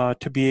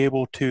to be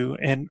able to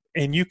 – and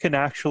you can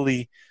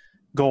actually –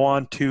 go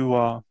on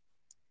to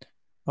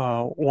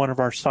one of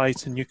our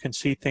sites and you can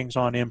see things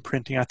on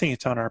imprinting. I think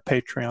it's on our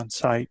Patreon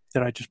site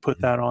that I just put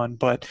that on.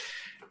 But,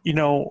 you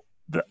know,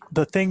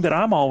 the thing that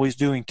I'm always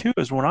doing too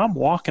is when I'm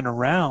walking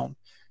around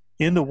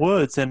in the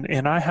woods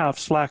and I have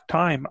slack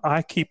time,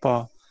 I keep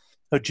a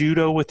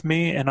judo with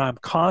me and I'm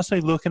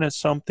constantly looking at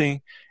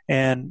something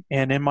and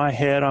in my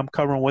head I'm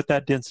covering what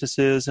that distance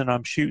is and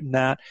I'm shooting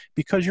that,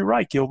 because you're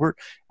right, Gilbert,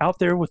 out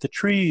there with the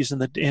trees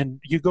and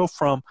you go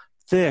from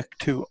thick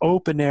to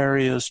open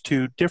areas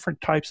to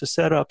different types of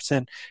setups,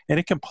 and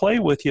it can play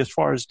with you as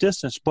far as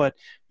distance, but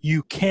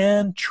you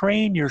can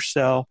train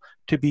yourself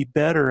to be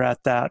better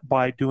at that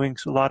by doing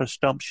a lot of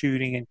stump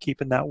shooting and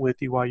keeping that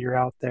with you while you're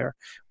out there.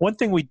 One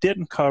thing we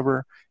didn't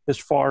cover as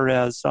far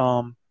as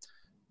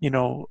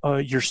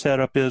your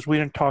setup is, we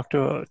didn't talk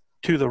to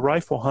the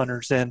rifle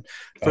hunters, and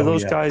for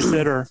those guys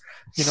that are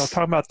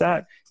talking about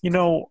that,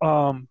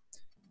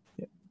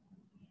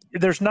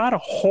 there's not a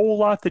whole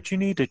lot that you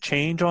need to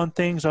change on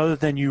things, other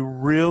than you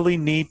really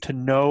need to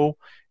know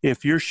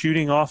if you're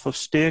shooting off of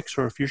sticks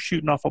or if you're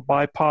shooting off a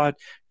bipod.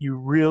 You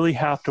really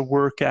have to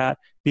work at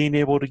being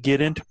able to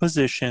get into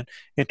position,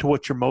 into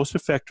what your most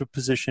effective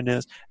position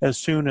is, as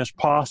soon as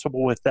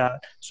possible with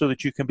that, so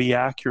that you can be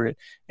accurate.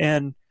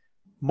 And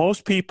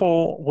most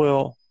people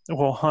will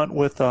hunt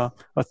with a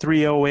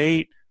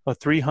 308, a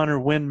 300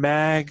 Win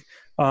Mag.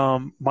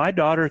 My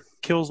daughter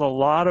kills a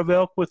lot of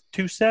elk with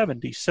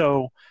 270.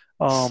 So,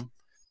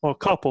 a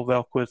couple of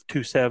elk with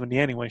 270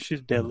 anyway.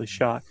 She's a deadly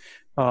shot.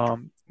 I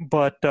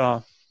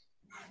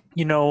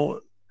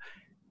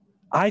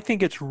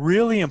think it's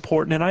really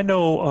important, and I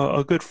know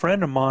a good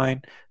friend of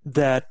mine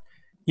that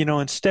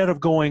instead of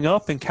going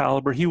up in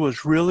caliber, he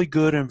was really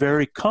good and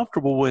very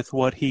comfortable with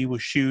what he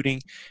was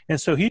shooting. And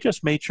so he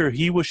just made sure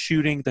he was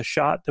shooting the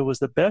shot that was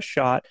the best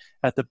shot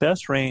at the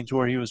best range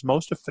where he was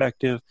most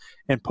effective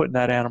in putting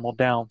that animal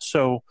down.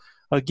 So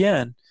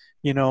again,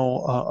 a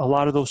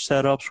lot of those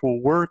setups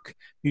will work.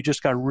 You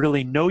just got to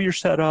really know your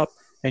setup,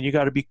 and you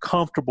got to be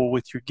comfortable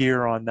with your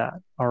gear on that.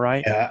 All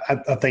right. Yeah,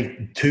 I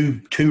think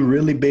two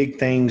really big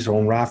things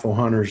on rifle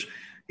hunters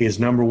is,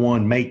 number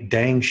one, make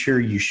dang sure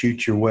you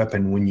shoot your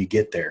weapon when you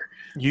get there.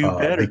 You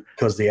better.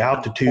 Because the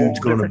altitude's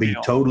going to be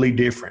totally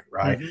different,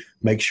 right? Mm-hmm.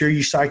 Make sure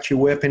you sight your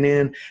weapon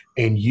in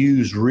and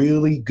use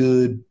really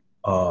good,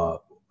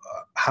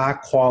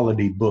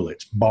 high-quality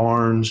bullets.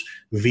 Barnes,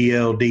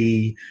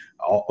 VLD,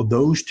 all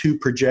those two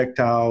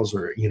projectiles,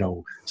 or,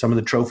 some of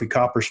the trophy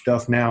copper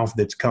stuff now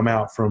that's come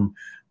out from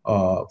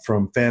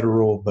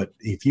Federal. But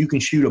if you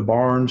can shoot a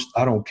Barnes,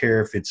 I don't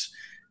care if it's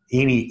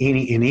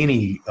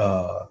any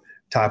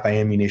type of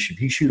ammunition.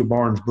 If you shoot a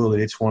Barnes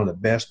bullet, it's one of the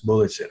best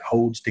bullets that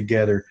holds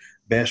together,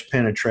 best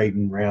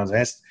penetrating rounds.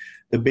 That's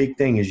the big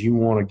thing, is you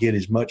want to get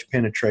as much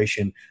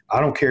penetration. I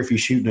don't care if you're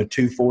shooting a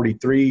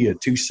 243, a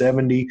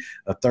 270,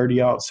 a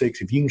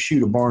 30-06. If you can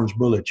shoot a Barnes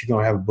bullet, you're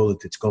going to have a bullet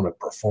that's going to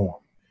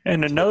perform.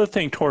 And another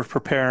thing towards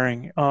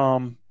preparing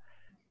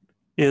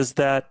is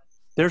that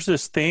there's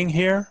this thing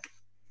here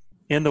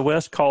in the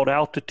West called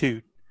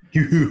altitude.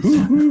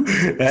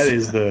 That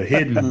is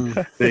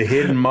the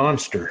hidden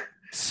monster.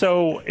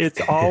 So it's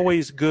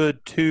always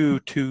good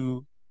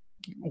to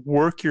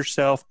work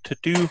yourself to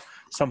do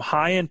some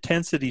high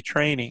intensity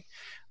training.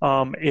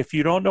 If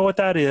you don't know what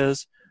that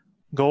is,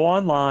 go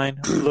online,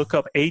 look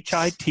up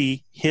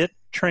HIT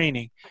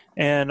training.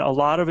 And a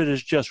lot of it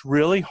is just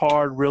really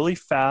hard, really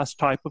fast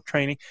type of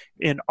training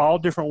in all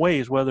different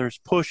ways, whether it's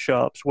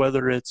push-ups,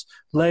 whether it's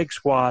leg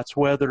squats,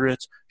 whether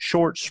it's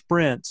short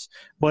sprints.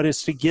 But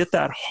it's to get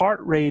that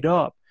heart rate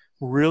up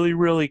really,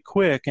 really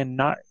quick and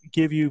not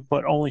give you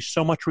but only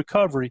so much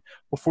recovery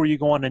before you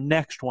go on the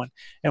next one.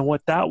 And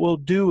what that will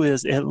do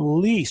is, at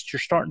least you're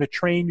starting to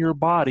train your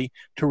body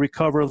to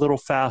recover a little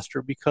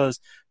faster, because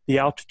the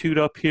altitude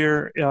up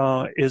here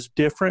is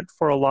different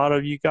for a lot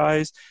of you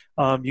guys.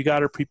 You got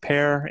to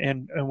prepare,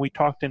 and we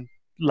talked in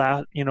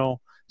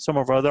some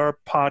of our other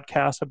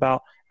podcasts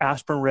about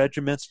aspirin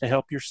regimens to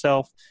help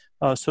yourself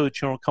so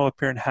that you don't come up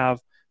here and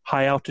have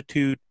high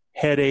altitude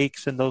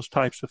headaches and those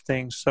types of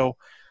things. So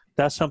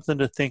that's something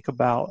to think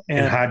about.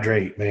 And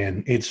hydrate,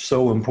 man. It's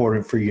so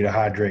important for you to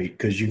hydrate,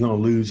 because you're going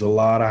to lose a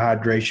lot of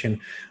hydration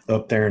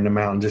up there in the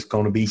mountains. It's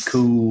going to be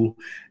cool,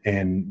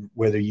 and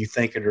whether you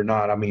think it or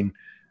not. I mean,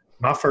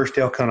 my first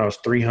elk hunt, I was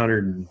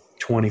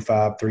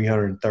 325,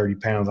 330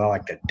 pounds. I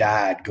like to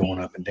die going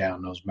up and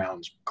down those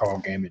mountains.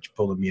 Carl Gamage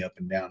pulling me up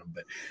and down them.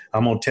 But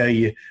I'm going to tell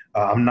you,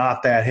 I'm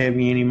not that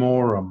heavy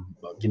anymore. I'm,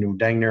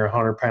 dang near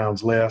 100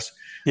 pounds less.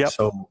 Yep.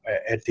 So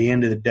at the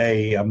end of the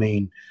day, I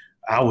mean,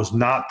 I was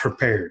not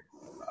prepared.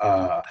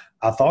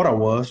 I thought I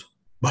was,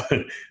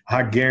 but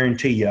I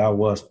guarantee you I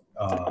wasn't.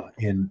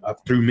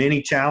 Through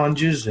many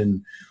challenges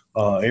and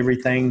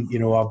everything,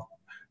 I've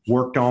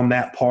worked on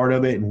that part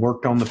of it and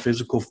worked on the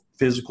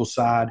physical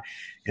side.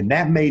 And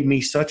that made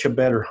me such a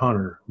better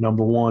hunter.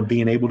 Number one,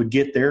 being able to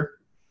get there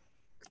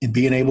and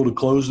being able to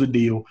close the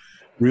deal,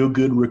 real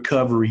good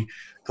recovery.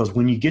 Because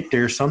when you get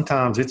there,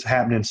 sometimes it's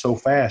happening so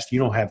fast, you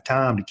don't have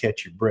time to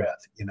catch your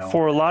breath,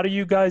 For a lot of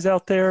you guys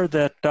out there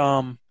that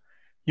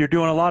you're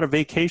doing a lot of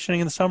vacationing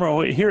in the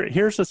summer,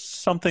 here's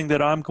something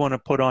that I'm going to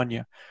put on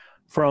you.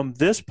 From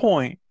this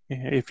point,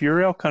 if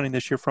you're elk hunting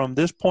this year, from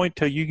this point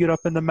till you get up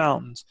in the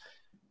mountains,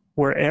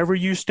 wherever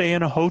you stay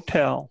in a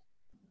hotel,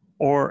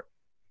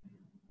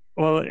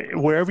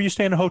 wherever you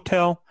stay in a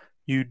hotel,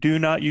 you do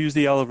not use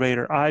the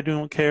elevator. I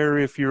don't care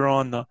if you're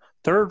on the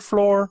 3rd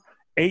floor,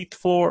 8th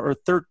floor, or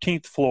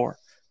 13th floor.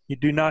 You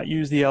do not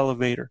use the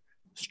elevator.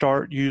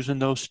 Start using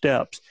those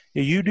steps.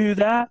 If you do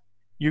that,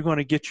 you're going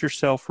to get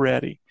yourself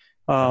ready.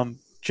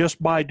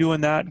 Just by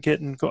doing that,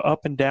 go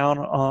up and down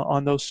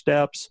on those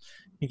steps,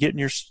 and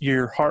getting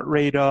your heart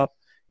rate up,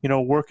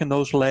 working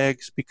those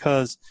legs,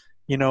 because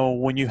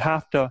when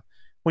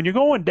you're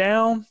going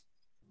down,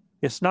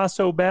 it's not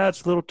so bad.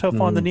 It's a little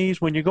tough on the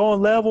knees. When you're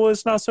going level,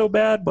 it's not so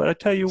bad. But I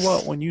tell you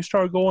what, when you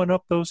start going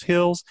up those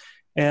hills,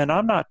 and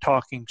I'm not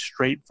talking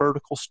straight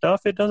vertical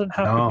stuff, it doesn't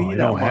have to be that way. No, it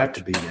don't have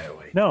to be that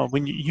way. No,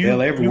 when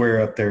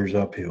everywhere up there is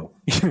uphill.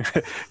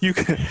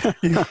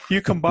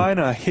 you combine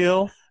a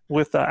hill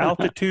with the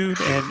altitude,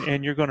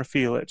 and you're going to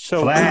feel it.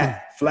 So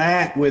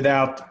flat with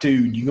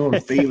altitude, you're going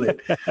to feel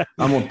it.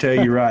 I'm going to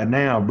tell you right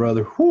now,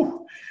 brother.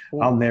 Whew,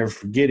 I'll never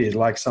forget it. It's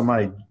like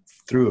somebody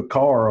threw a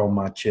car on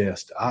my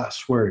chest. I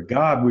swear to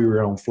God, we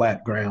were on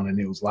flat ground, and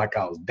it was like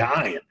I was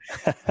dying.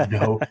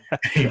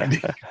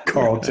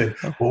 Carl said,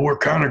 "Well, we're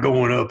kind of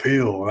going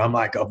uphill," and I'm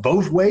like,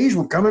 "Both ways,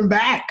 we're coming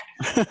back."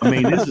 I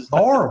mean, this is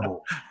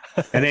horrible.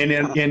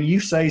 And you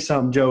say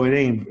something, Joe, it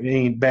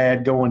ain't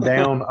bad going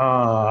down.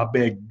 I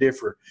beg to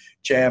differ.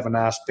 Chav and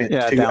I spent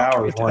 2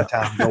 hours one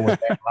time going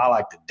down. I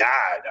like to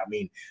die. I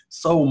mean,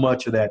 so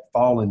much of that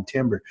fallen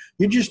timber,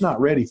 you're just not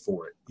ready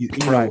for it. You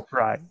know,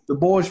 the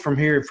boys from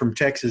here, from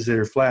Texas, that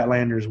are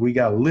flatlanders, we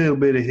got a little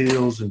bit of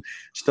hills and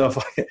stuff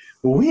like that,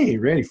 but we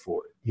ain't ready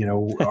for it. You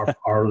know,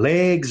 our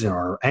legs and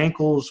our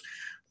ankles,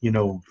 you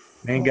know,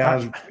 man,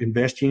 guys,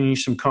 invest in you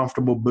some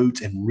comfortable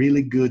boots and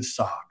really good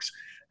socks.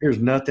 There's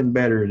nothing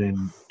better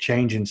than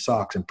changing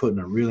socks and putting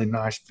a really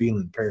nice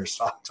feeling pair of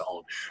socks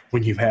on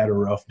when you've had a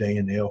rough day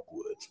in the elk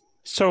woods.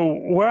 So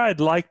where I'd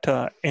like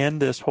to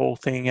end this whole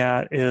thing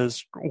at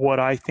is what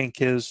I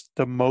think is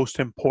the most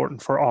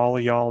important for all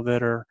of y'all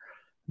that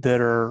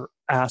are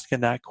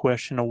asking that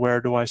question of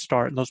where do I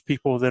start, and those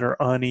people that are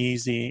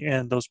uneasy,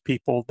 and those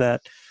people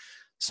that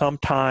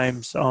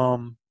sometimes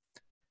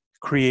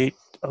create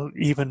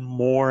even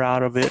more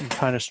out of it and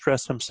kind of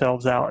stress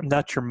themselves out, and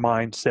that's your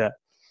mindset.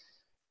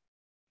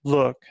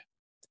 Look,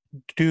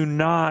 do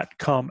not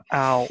come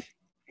out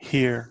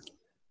here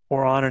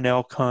or on an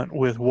elk hunt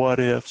with what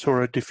ifs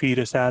or a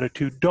defeatist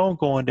attitude. Don't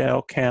go into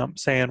elk camp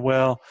saying,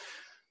 well,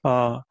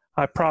 I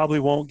probably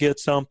won't get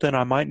something.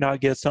 I might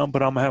not get something,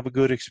 but I'm going to have a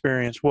good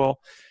experience. Well,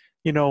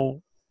 you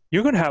know,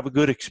 you're going to have a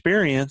good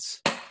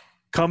experience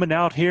coming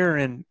out here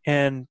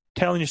and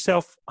telling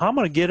yourself, I'm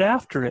going to get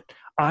after it.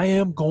 I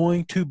am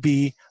going to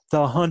be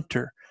the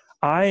hunter.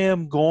 I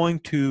am going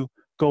to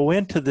go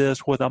into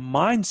this with a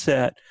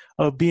mindset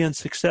of being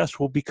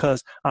successful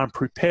because I'm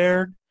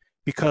prepared,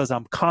 because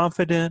I'm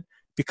confident,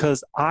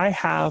 because I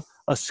have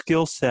a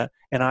skill set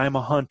and I'm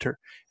a hunter.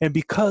 And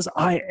because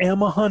I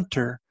am a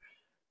hunter,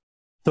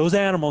 those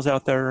animals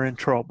out there are in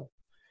trouble.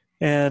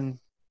 And,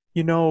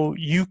 you know,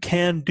 you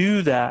can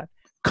do that.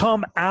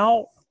 Come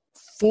out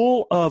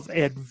full of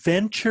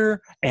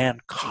adventure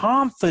and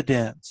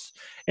confidence.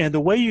 And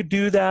the way you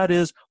do that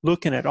is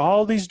looking at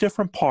all these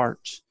different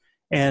parts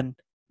and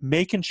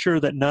making sure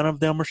that none of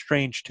them are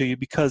strange to you.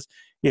 Because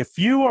if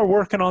you are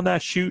working on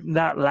that shooting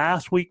that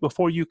last week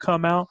before you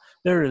come out,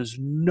 there is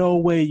no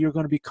way you're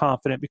going to be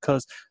confident,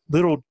 because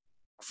little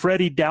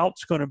Freddie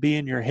Doubt's going to be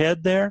in your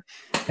head there,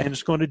 and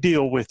it's going to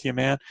deal with you,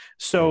 man.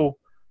 So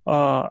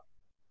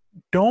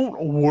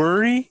don't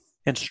worry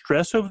and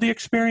stress over the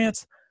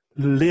experience.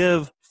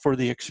 Live for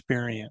the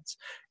experience.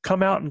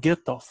 Come out and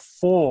get the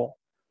full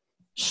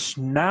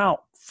snout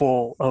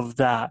full of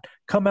that.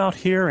 Come out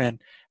here and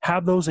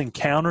have those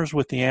encounters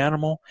with the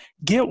animal.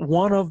 Get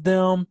one of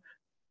them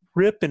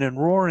ripping and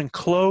roaring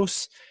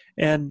close.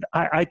 And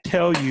I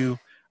tell you,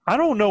 I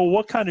don't know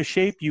what kind of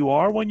shape you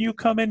are when you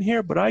come in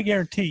here, but I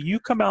guarantee you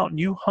come out and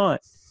you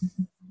hunt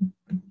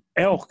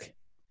elk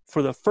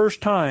for the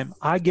first time,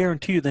 I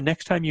guarantee you the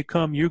next time you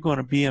come, you're going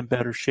to be in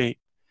better shape.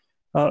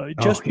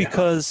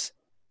 Because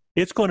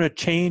it's going to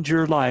change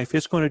your life.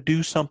 It's going to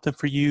do something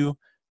for you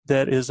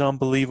that is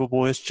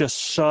unbelievable. It's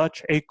just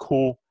such a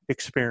cool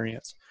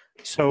experience.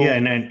 So yeah,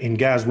 and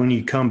guys, when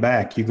you come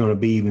back, you're going to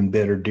be even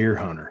better deer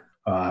hunter.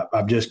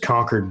 I've just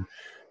conquered,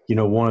 you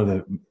know, one of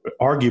the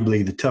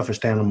arguably the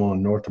toughest animal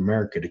in North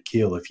America to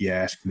kill, if you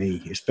ask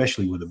me,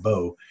 especially with a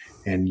bow.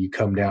 And you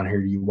come down here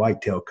to you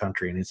whitetail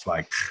country, and it's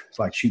like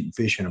shooting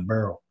fish in a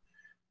barrel,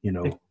 you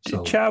know.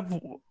 So,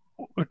 Chav,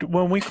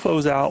 when we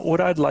close out,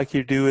 what I'd like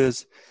you to do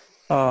is,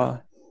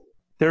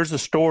 there's a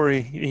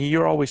story.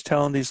 You're always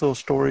telling these little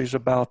stories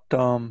about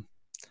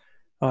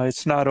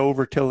it's not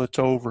over till it's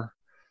over.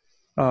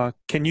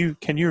 Can you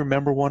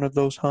remember one of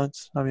those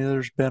hunts? I mean,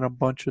 there's been a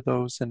bunch of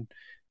those, and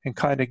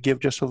kind of give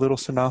just a little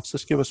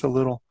synopsis. Give us a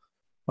little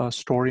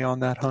story on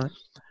that hunt.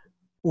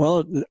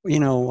 Well, you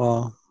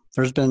know,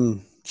 there's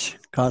been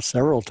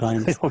several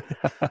times.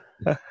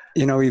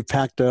 You know, we've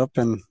packed up,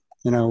 and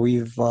you know,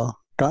 we've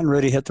gotten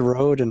ready to hit the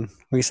road, and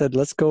we said,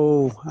 let's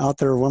go out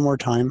there one more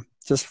time,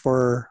 just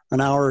for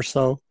an hour or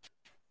so,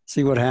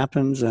 see what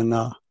happens. And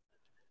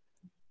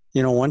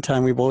you know, one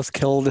time we both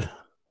killed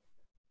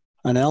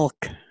an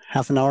elk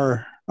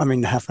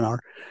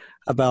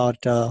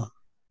about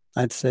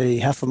I'd say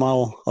half a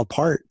mile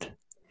apart.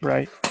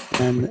 Right.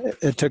 And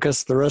it took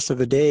us the rest of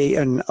the day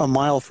and a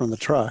mile from the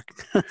truck.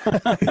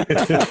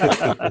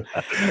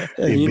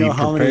 And you know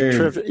how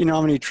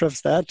many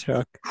trips that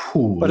took.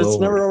 Ooh, but it's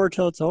Lord. never over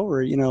till it's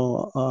over. You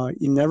know,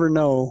 you never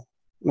know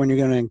when you're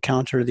going to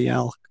encounter the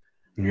elk.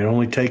 It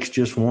only takes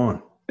just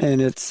one.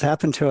 And it's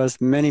happened to us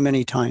many,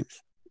 many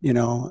times. You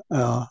know,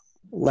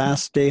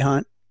 last day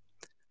hunt,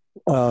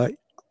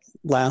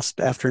 last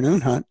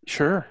afternoon hunt.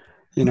 Sure.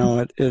 You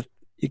know,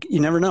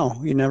 you never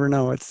know. You never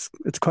know. It's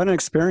quite an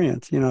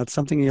experience. You know, it's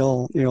something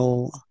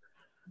you'll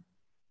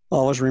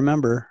always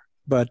remember.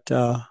 But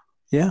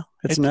yeah,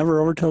 it's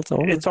never over till it's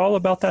over. It's all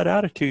about that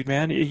attitude,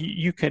 man.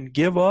 You can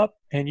give up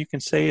and you can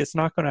say it's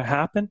not going to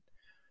happen,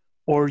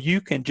 or you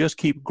can just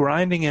keep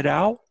grinding it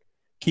out,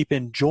 keep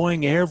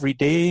enjoying every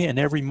day and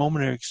every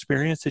moment of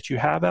experience that you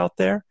have out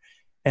there,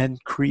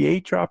 and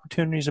create your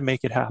opportunities and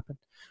make it happen.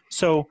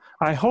 So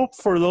I hope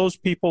for those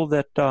people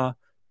that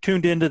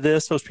tuned into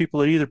this, those people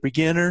that are either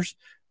beginners,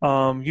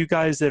 you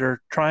guys that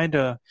are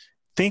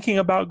thinking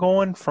about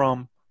going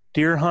from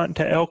deer hunting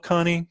to elk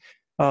hunting,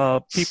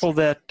 people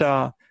that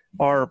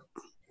are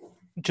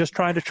just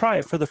trying to try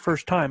it for the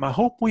first time. I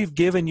hope we've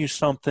given you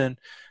something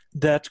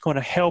that's going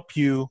to help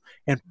you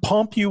and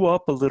pump you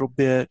up a little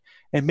bit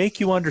and make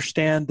you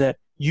understand that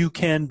you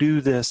can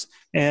do this.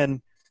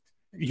 And,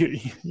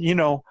 you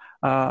know,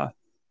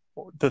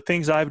 the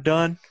things I've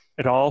done,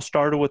 it all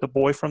started with a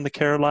boy from the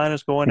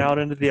Carolinas going out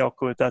into the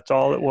Elkwood. That's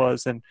all it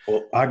was. And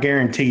well, I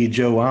guarantee you,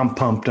 Joe, I'm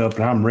pumped up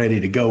and I'm ready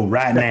to go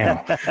right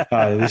now.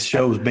 This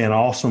show's been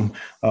awesome.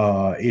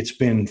 It's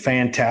been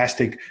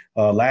fantastic.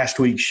 Last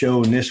week's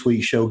show and this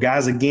week's show.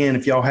 Guys, again,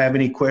 if y'all have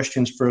any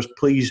questions for us,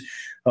 please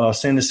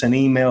send us an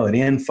email at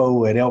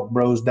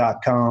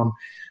info@elkbros.com.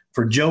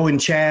 For Joe and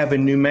Chav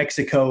in New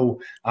Mexico,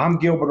 I'm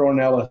Gilbert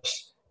Ornelas.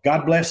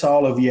 God bless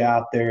all of you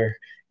out there.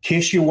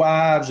 Kiss your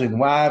wives and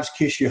wives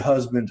kiss your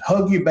husbands.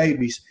 Hug your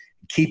babies.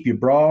 Keep your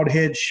broad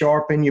head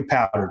sharp and your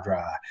powder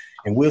dry.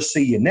 And we'll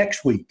see you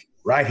next week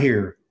right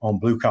here on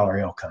Blue Collar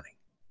Elk Hunting.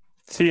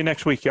 See you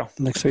next week, y'all.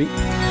 Next week.